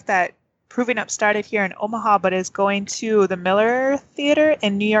 The fact that Proving Up started here in Omaha, but is going to the Miller Theater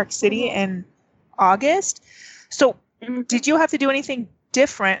in New York City in August. So did you have to do anything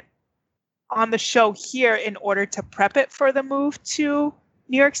different on the show here in order to prep it for the move to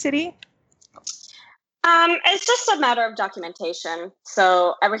New York City? It's just a matter of documentation.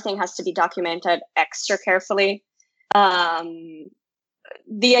 So everything has to be documented extra carefully. The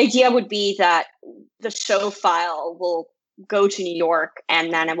idea would be that the show file will go to New York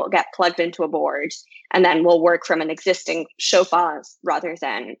and then it will get plugged into a board and then we'll work from an existing show file rather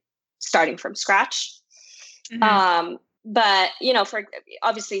than starting from scratch. But, for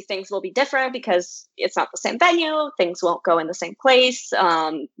obviously things will be different because it's not the same venue. Things won't go in the same place.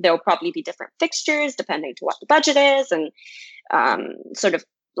 There'll probably be different fixtures depending to what the budget is and sort of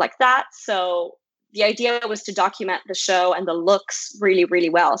like that. So the idea was to document the show and the looks really, really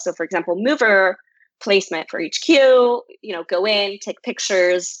well. So, for example, mover placement for each queue, go in, take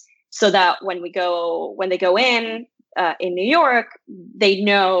pictures so that when they go in New York, they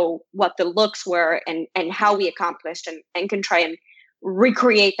know what the looks were and how we accomplished and can try and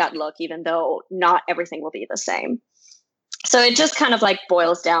recreate that look, even though not everything will be the same. So it just kind of like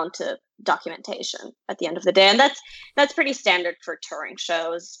boils down to documentation at the end of the day. And that's pretty standard for touring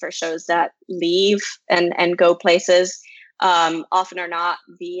shows, for shows that leave and go places. Often or not,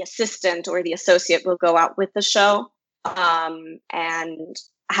 the assistant or the associate will go out with the show, and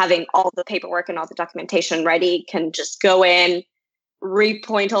having all the paperwork and all the documentation ready can just go in,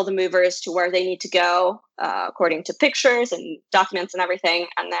 repoint all the movers to where they need to go, according to pictures and documents and everything,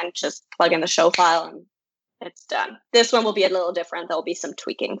 and then just plug in the show file and it's done. This one will be a little different. There'll be some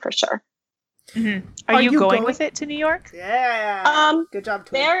tweaking for sure. Mm-hmm. Are you going with it to New York? Yeah. Good job,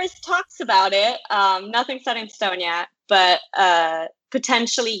 Twin. There is talks about it. Nothing set in stone yet, but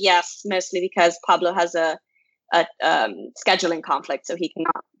potentially yes, mostly because Pablo has a scheduling conflict, so he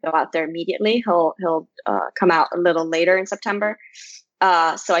cannot go out there immediately. He'll come out a little later in September.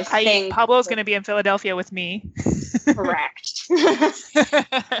 So I think Pablo's going to be in Philadelphia with me. Correct. So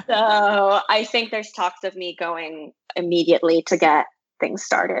I think there's talks of me going immediately to get things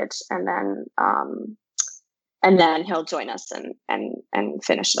started, and then he'll join us and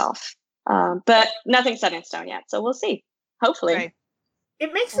finish it off. But nothing's set in stone yet, so we'll see. Hopefully. Right.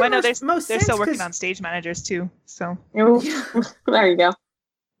 It makes the most sense. They're still working on stage managers too, so. There you go.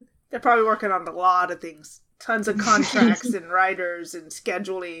 They're probably working on a lot of things. Tons of contracts and writers and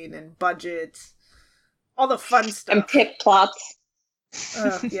scheduling and budgets. All the fun stuff. And pick plots.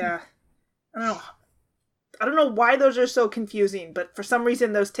 Yeah. I don't know why those are so confusing, but for some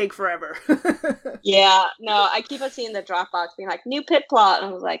reason those take forever. Yeah, no, I keep on seeing the Dropbox being like, new pit plot.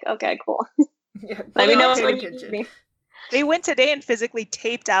 And I was like, okay, cool. Yeah, let me know when you need me. They went today and physically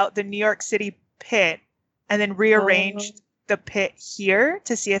taped out the New York City pit and then rearranged the pit here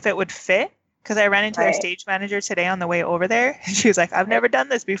to see if it would fit. Because I ran into their stage manager today on the way over there. And she was like, I've never done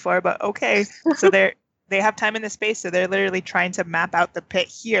this before, but okay. So they have time in the space. So they're literally trying to map out the pit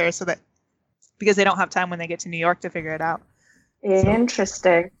here so that, because they don't have time when they get to New York to figure it out.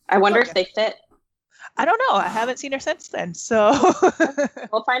 Interesting. I wonder if they fit. I don't know. I haven't seen her since then. So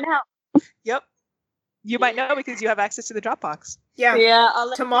we'll find out. Yep. You might know because you have access to the Dropbox. Yeah. Yeah.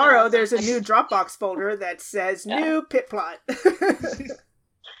 Tomorrow there's a new Dropbox folder that says new pit plot.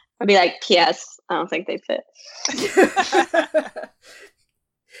 I'll be like, P.S. I don't think they fit.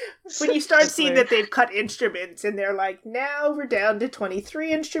 When you start seeing that they've cut instruments and they're like, now we're down to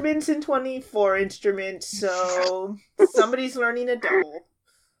 23 instruments and 24 instruments, so somebody's learning a double.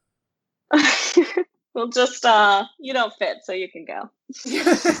 Well, just, you don't fit, so you can go.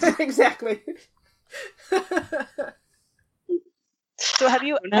 Exactly. So have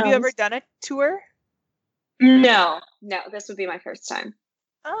you ever done a tour? No, this would be my first time.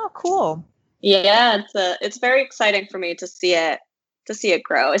 Oh, cool. Yeah, it's very exciting for me to see it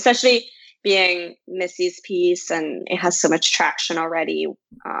grow, especially being Missy's piece, and it has so much traction already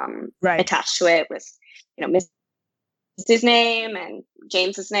attached to it with, Missy's name and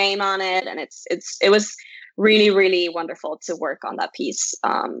James's name on it, and it was really, really wonderful to work on that piece,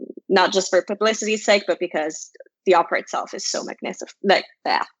 not just for publicity's sake, but because the opera itself is so magnificent,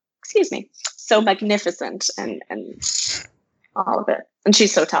 so magnificent, and all of it, and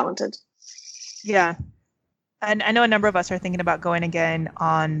she's so talented. Yeah. And I know a number of us are thinking about going again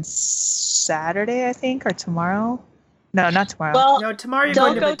on Saturday, I think, or tomorrow. No, not tomorrow. Well, no, tomorrow you're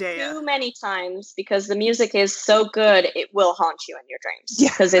don't going to go Medea. too many times because the music is so good, it will haunt you in your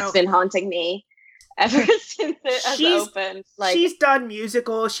dreams. Because it's been haunting me ever since it has opened. Like, she's done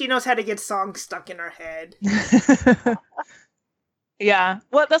musicals. She knows how to get songs stuck in her head. Yeah.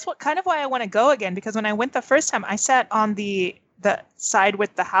 Well, that's why I want to go again, because when I went the first time, I sat on the side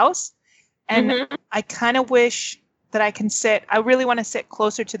with the house. And I kind of wish that I really want to sit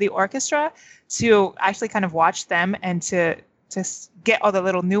closer to the orchestra to actually kind of watch them and to get all the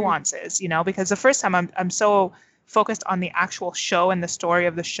little nuances, because the first time I'm so focused on the actual show and the story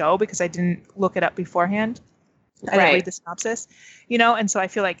of the show because I didn't look it up beforehand. I didn't read the synopsis, and so I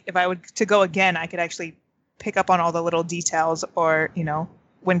feel like if I were to go again, I could actually pick up on all the little details, or,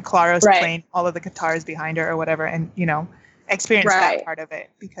 when Clara's playing all of the guitars behind her or whatever, and, experience that part of it,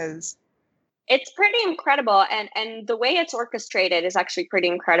 because it's pretty incredible, and the way it's orchestrated is actually pretty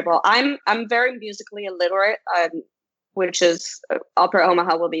incredible. I'm very musically illiterate, which is Opera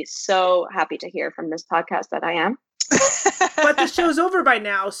Omaha will be so happy to hear from this podcast that I am. But the show's over by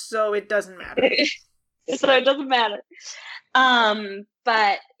now, so it doesn't matter. So it doesn't matter.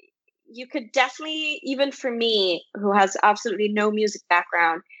 But you could definitely, even for me, who has absolutely no music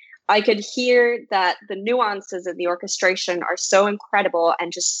background, I could hear that the nuances of the orchestration are so incredible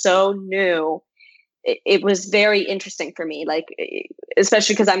and just so new. It was very interesting for me, like,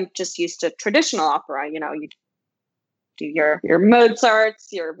 especially because I'm just used to traditional opera. You do your Mozarts,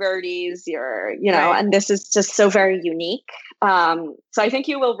 your Verdis, and this is just so very unique. So I think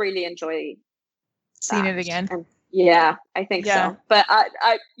you will really enjoy seeing it again. And yeah, I think so. But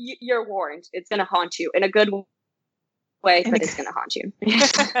you're warned; it's going to haunt you in a good way, but it's going to haunt you.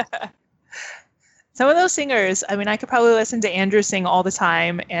 Some of those singers, I mean, I could probably listen to Andrew sing all the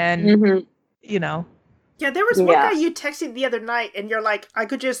time, and Yeah, there was one guy you texted the other night, and you're like, I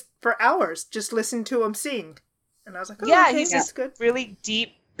could just for hours just listen to him sing, and I was like, he's good, really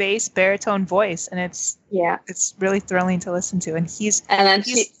deep bass baritone voice, and it's really thrilling to listen to, and then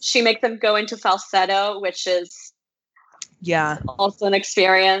she makes them go into falsetto, which is also an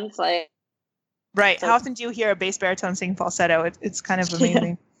experience, like. Right. How often do you hear a bass baritone sing falsetto? It's kind of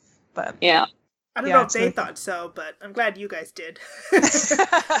amazing. But I don't know if they thought so, but I'm glad you guys did.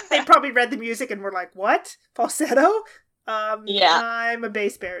 They probably read the music and were like, what? Falsetto? I'm a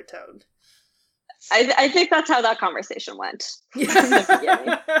bass baritone. I think that's how that conversation went.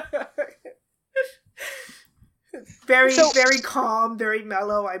 Very calm, very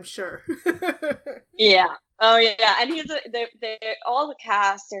mellow, I'm sure. Yeah. Oh yeah, and they're all the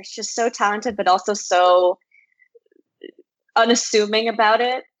cast. They're just so talented, but also so unassuming about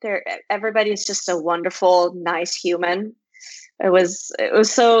it. Everybody's just a wonderful, nice human. It was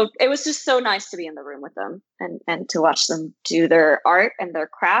just so nice to be in the room with them and to watch them do their art and their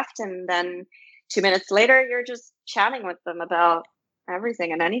craft, and then 2 minutes later, you're just chatting with them about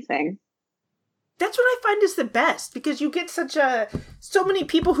everything and anything. That's what I find is the best, because you get so many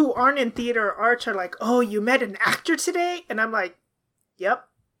people who aren't in theater or arts are like, oh, you met an actor today? And I'm like, yep.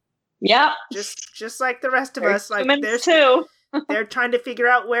 Yeah. Just like the rest of us. Like too. They're trying to figure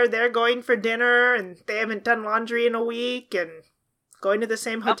out where they're going for dinner, and they haven't done laundry in a week, and going to the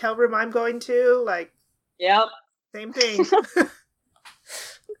same hotel room I'm going to. Like, yep. Same thing.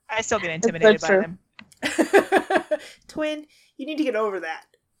 I still get intimidated by them. Twin, you need to get over that.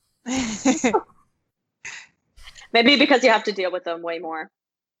 Maybe because you have to deal with them way more.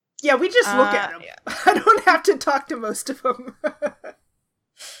 Yeah, we just look at them. Yeah. I don't have to talk to most of them.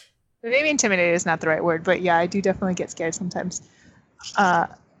 Maybe intimidated is not the right word, but yeah, I do definitely get scared sometimes.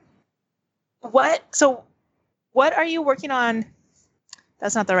 What are you working on?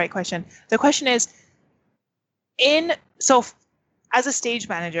 That's not the right question. The question is, as a stage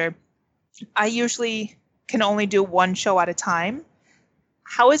manager, I usually can only do one show at a time.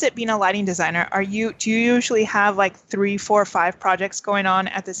 How is it being a lighting designer? Do you usually have like 3, 4, 5 projects going on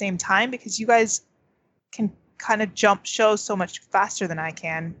at the same time? Because you guys can kind of jump shows so much faster than I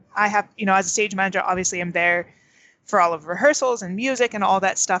can. I have, as a stage manager, obviously I'm there for all of rehearsals and music and all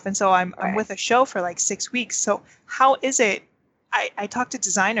that stuff. And so I'm with a show for like 6 weeks. So how is it? I talk to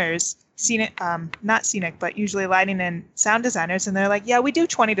designers, not scenic, but usually lighting and sound designers. And they're like, yeah, we do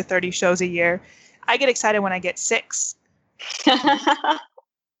 20 to 30 shows a year. I get excited when I get 6.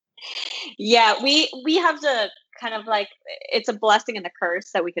 Yeah, we have to kind of like, it's a blessing and a curse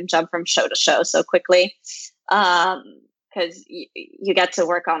that we can jump from show to show so quickly, because you get to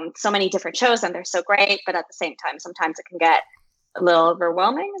work on so many different shows and they're so great, but at the same time sometimes it can get a little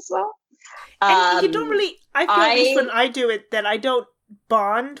overwhelming as well. And you don't really, I feel at least when I do it, that I don't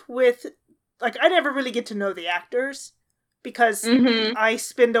bond with, like, I never really get to know the actors, because I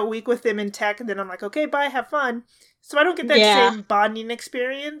spend a week with them in tech and then I'm like, okay, bye, have fun. So I don't get that same bonding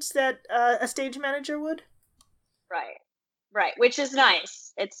experience that a stage manager would. Right. Which is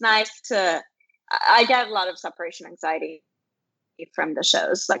nice. It's nice I get a lot of separation anxiety from the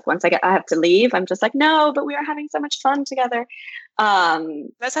shows. Like once I have to leave, I'm just like, no, but we are having so much fun together.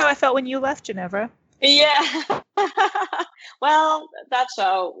 That's how I felt when you left, Ginevra. Yeah. Well, that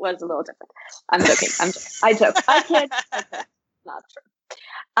show was a little different. I'm joking. I joke. I kid. Not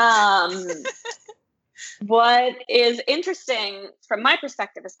true. What is interesting from my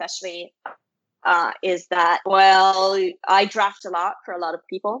perspective, especially, is that, I draft a lot for a lot of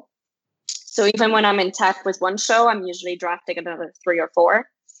people. So even when I'm in tech with one show, I'm usually drafting another 3 or 4.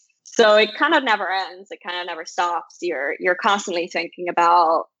 So it kind of never ends. It kind of never stops. You're constantly thinking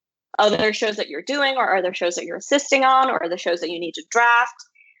about other shows that you're doing, or other shows that you're assisting on, or the shows that you need to draft.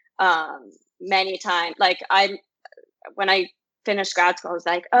 Many times, like when I finished grad school, I was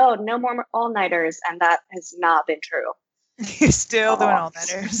like, oh, no more all-nighters. And that has not been true. You're still doing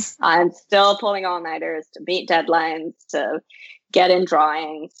all-nighters. I'm still pulling all-nighters to meet deadlines, to get in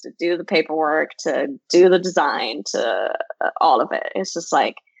drawings, to do the paperwork, to do the design, to all of it. It's just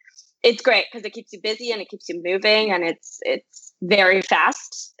like, it's great because it keeps you busy and it keeps you moving, and it's very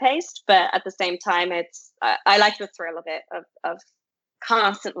fast paced, but at the same time, I like the thrill of it, of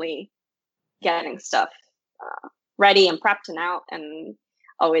constantly getting stuff ready and prepped and out, and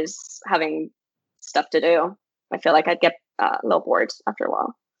always having stuff to do. I feel like I'd get a little bored after a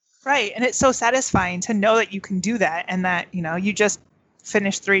while. Right. And it's so satisfying to know that you can do that, and that, you just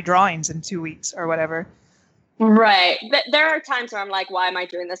finished 3 drawings in 2 weeks or whatever. Right. There are times where I'm like, why am I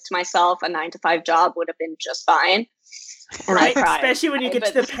doing this to myself? A 9-to-5 job would have been just fine. And right. Especially when you get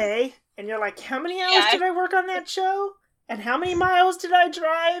to the pay and you're like, how many hours did I work on that show? And how many miles did I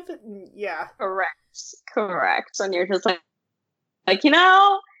drive? Yeah. Correct. And you're just like,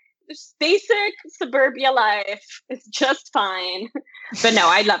 basic suburbia life is just fine. But no,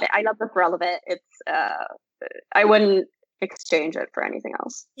 I love it. I love the thrill of it. It's, I wouldn't exchange it for anything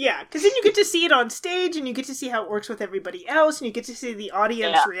else. Yeah, because then you get to see it on stage, and you get to see how it works with everybody else, and you get to see the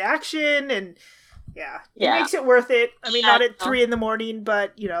audience reaction, and it makes it worth it. I mean, not at 3 a.m,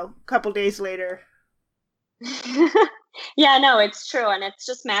 but, a couple days later. Yeah, no, it's true. And it's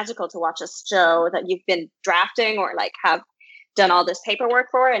just magical to watch a show that you've been drafting or like have done all this paperwork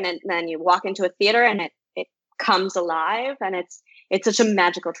for. And then you walk into a theater and it comes alive. And it's such a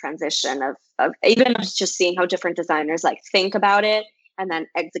magical transition of even just seeing how different designers like think about it and then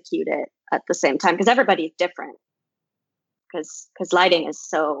execute it at the same time. Because everybody's different. Because lighting is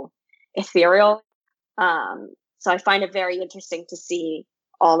so ethereal. So I find it very interesting to see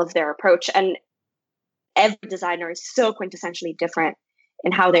all of their approach. And every designer is so quintessentially different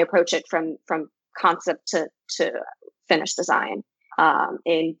in how they approach it from concept to finished design,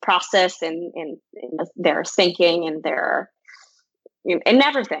 in process, in their thinking and in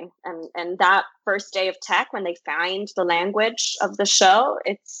everything. And that first day of tech, when they find the language of the show,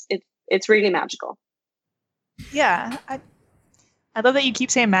 it's really magical. Yeah. I love that you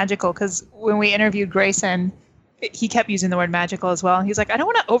keep saying magical, because when we interviewed Grayson, he kept using the word magical as well. He's like, I don't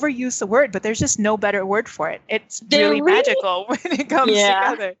want to overuse the word, but there's just no better word for it. It's really magical when it comes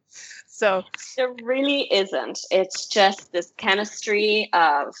together. So there really isn't. It's just this chemistry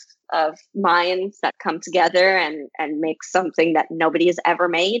of minds that come together and make something that nobody has ever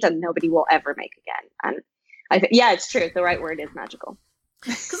made and nobody will ever make again. And it's true. The right word is magical.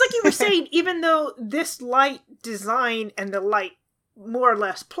 Because like you were saying, even though this light design and the light more or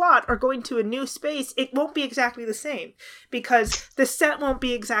less plot are going to a new space, it won't be exactly the same, because the set won't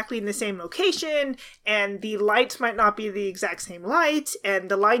be exactly in the same location, and the lights might not be the exact same lights, and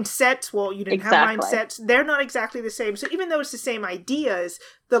the line sets, well, you didn't have line sets, they're not exactly the same. So even though it's the same ideas,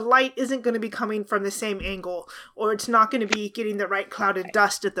 the light isn't going to be coming from the same angle, or it's not going to be getting the right cloud of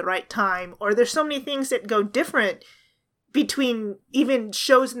dust at the right time, or there's so many things that go different between even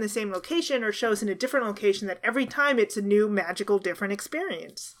shows in the same location or shows in a different location, that every time it's a new magical different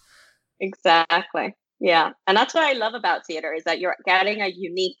experience. Exactly. Yeah. And that's what I love about theater, is that you're getting a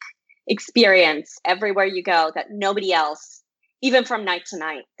unique experience everywhere you go that nobody else, even from night to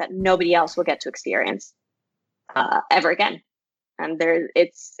night, that nobody else will get to experience ever again. And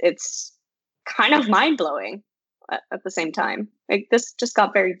it's kind of mind-blowing at the same time. Like, this just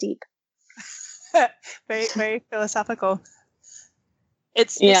got very deep. Very, very philosophical.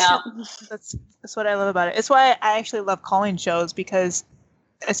 That's what I love about it. It's why I actually love calling shows, because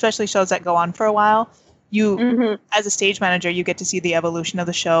especially shows that go on for a while, you as a stage manager, you get to see the evolution of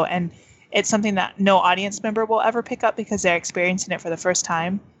the show, and it's something that no audience member will ever pick up because they're experiencing it for the first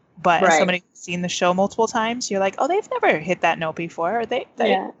time. But as somebody who's seen the show multiple times, you're like, oh, they've never hit that note before, or the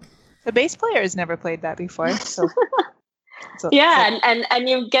bass player has never played that before. So and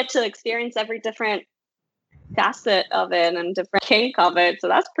you get to experience every different facet of it and different kink of it, so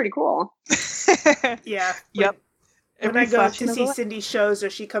that's pretty cool. Yeah. Yep. When I go to see Cindy's shows, or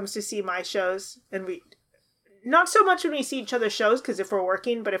she comes to see my shows, and we not so much when we see each other's shows, because if we're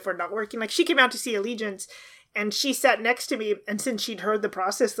working, but if we're not working, like she came out to see Allegiance, and she sat next to me, and since she'd heard the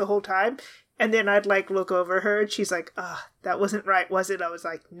process the whole time, and then I'd like look over her, and she's like, that wasn't right, was it? I was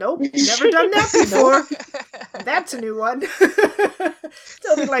like, nope, never done that before. That's a new one. It's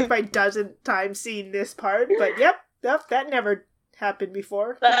only like my dozenth time seeing this part, but yep, that never happened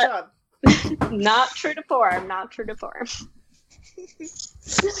before. Good job. Not true to form.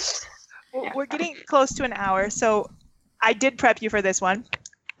 We're getting close to an hour, so I did prep you for this one,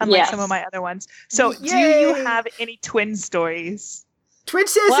 unlike some of my other ones. So do you have any twin stories? Twitch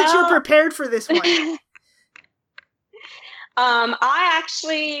says that you're prepared for this one. I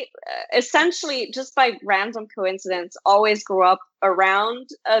actually, essentially, just by random coincidence, always grew up around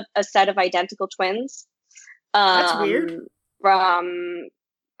a set of identical twins. That's weird. From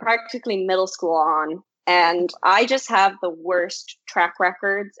practically middle school on. And I just have the worst track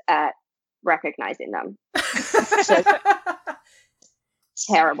records at recognizing them.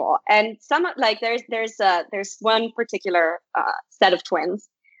 Terrible. And some, like, there's one particular set of twins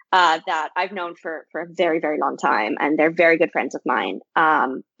that I've known for a very, very long time, and they're very good friends of mine.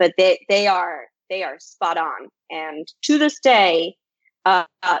 But they are spot on, and to this day,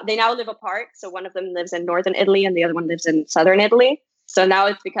 they now live apart. So one of them lives in northern Italy, and the other one lives in southern Italy. So now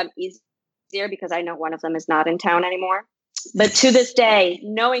it's become easier because I know one of them is not in town anymore. But to this day,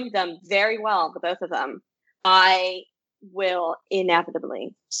 knowing them very well, the both of them, I will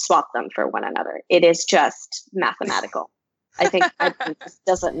inevitably swap them for one another. It is just mathematical. I think I just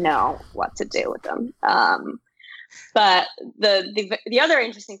doesn't know what to do with them. But the other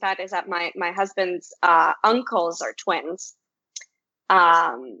interesting fact is that my husband's uncles are twins.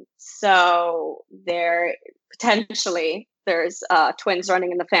 So there's twins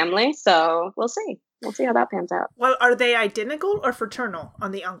running in the family. So we'll see. We'll see how that pans out. Well, are they identical or fraternal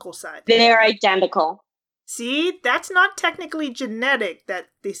on the uncle side? They're identical. See, that's not technically genetic that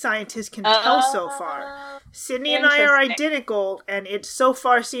the scientists can tell so far. Cindy and I are identical, and it so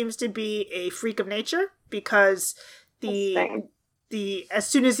far seems to be a freak of nature because as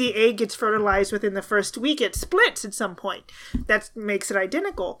soon as the egg gets fertilized within the first week, it splits at some point. That makes it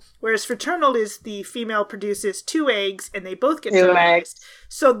identical. Whereas fraternal is the female produces 2 eggs and they both get fertilized.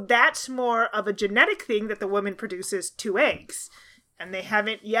 So that's more of a genetic thing that the woman produces 2 eggs. And they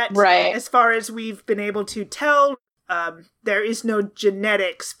haven't yet, as far as we've been able to tell, there is no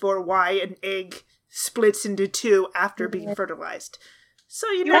genetics for why an egg splits into 2 after being fertilized.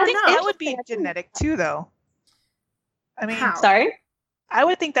 So you never know. That would be genetic too, though. I mean, sorry? I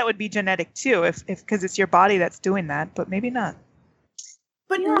would think that would be genetic too, if because it's your body that's doing that, but maybe not.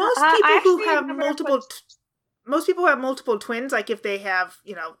 But most people who have most people have multiple twins. Like if they have,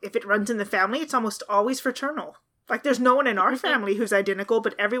 if it runs in the family, it's almost always fraternal. Like there's no one in our family who's identical,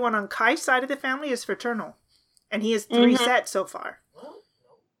 but everyone on Kai's side of the family is fraternal, and he has 3 sets so far.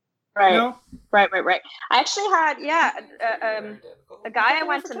 Right. No? Right. I actually had, a guy I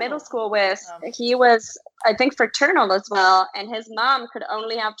went to middle school with, he was, I think, fraternal as well, and his mom could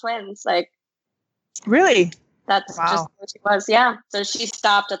only have twins. Like, really? That's just what she was, yeah. So she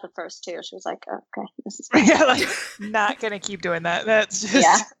stopped at the first 2. She was like, oh, okay, this is fine. Not going to keep doing that. That's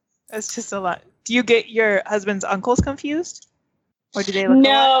just a lot. Do you get your husband's uncles confused? Or do they look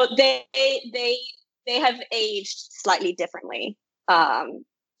No, they have aged slightly differently.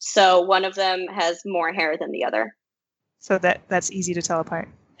 So one of them has more hair than the other. So that's easy to tell apart.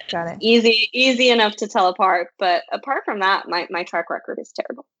 Got it. Easy enough to tell apart. But apart from that, my track record is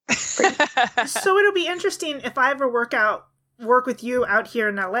terrible. So it'll be interesting if I ever work with you out here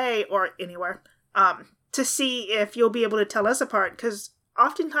in LA or anywhere, to see if you'll be able to tell us apart. Because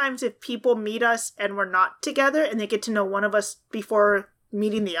oftentimes if people meet us and we're not together and they get to know one of us before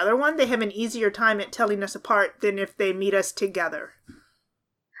meeting the other one, they have an easier time at telling us apart than if they meet us together.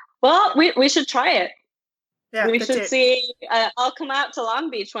 Well, we should try it. Yeah, we should see. I'll come out to Long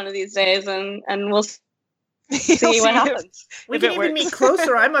Beach one of these days, and we'll see what happens. We can even meet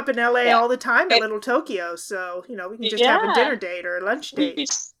closer. I'm up in LA all the time at Little Tokyo, so we can just have a dinner date or a lunch date.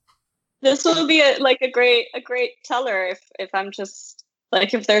 This will be a great teller if I'm just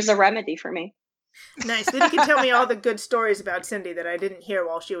if there's a remedy for me. Nice. Then you can tell me all the good stories about Cindy that I didn't hear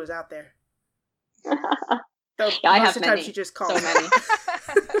while she was out there. I have many. She just called. So many.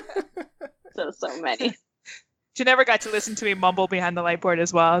 so many. She never got to listen to me mumble behind the light board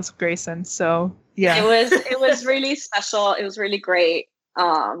as well as Grayson. So yeah, it was really special. It was really great.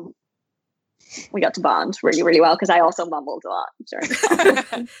 We got to bond really, really well because I also mumbled a lot during the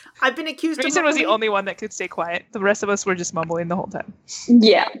time. I've been accused. Grayson was the only one that could stay quiet. The rest of us were just mumbling the whole time.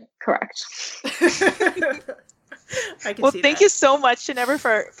 Yeah, correct. Well, thank you so much,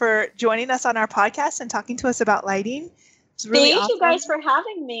 Ginevra, for joining us on our podcast and talking to us about lighting. It's really awesome. You guys for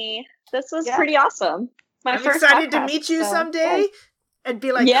having me. This was pretty awesome. I'm excited to meet you someday and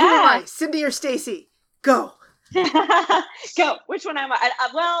be like, who am I, Cindy or Stacy? Go. Go. Which one am I?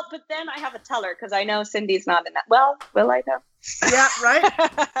 Well, but then I have a teller because I know Cindy's not in that. Well, will I know? Yeah, right?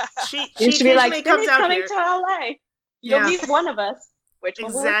 She should be like, Cindy's coming to LA. You'll be one of us. Which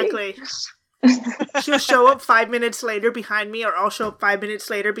exactly. She'll show up 5 minutes later behind me, or I'll show up 5 minutes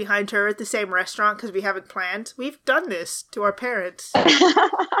later behind her at the same restaurant because we haven't planned. We've done this to our parents.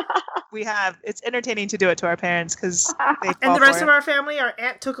 We have. It's entertaining to do it to our parents because they and the rest of our family, our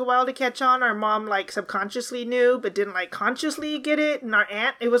aunt took a while to catch on. Our mom subconsciously knew, but didn't consciously get it. And our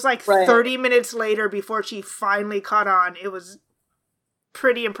aunt, it was 30 minutes later before she finally caught on. It was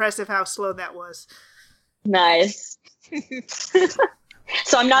pretty impressive how slow that was. Nice.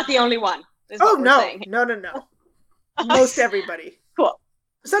 So I'm not the only one. Oh, no. Most everybody. Cool.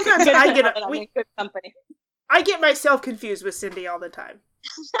 Sometimes I get good company. I get myself confused with Cindy all the time.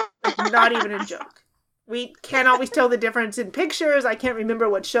 Not even a joke. We can't always tell the difference in pictures. I can't remember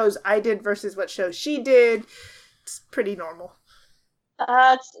what shows I did versus what shows she did. It's pretty normal.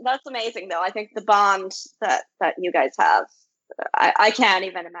 That's amazing, though. I think the bond that you guys have, I can't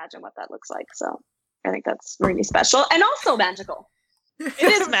even imagine what that looks like. So I think that's really special and also magical.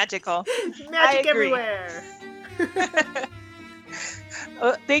 It is magical. Magic everywhere.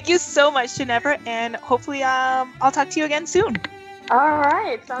 Well, thank you so much, Ginevra, and hopefully I'll talk to you again soon. All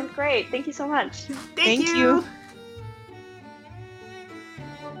right. Sounds great. Thank you so much. Thank you.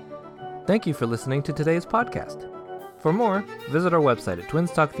 Thank you for listening to today's podcast. For more, visit our website at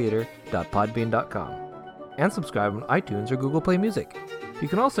twinstalktheater.podbean.com and subscribe on iTunes or Google Play Music. You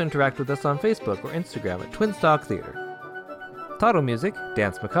can also interact with us on Facebook or Instagram at twinstalktheater. Title music,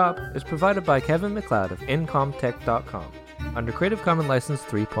 Dance Macabre, is provided by Kevin MacLeod of Incomtech.com under Creative Commons License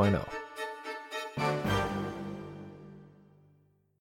 3.0.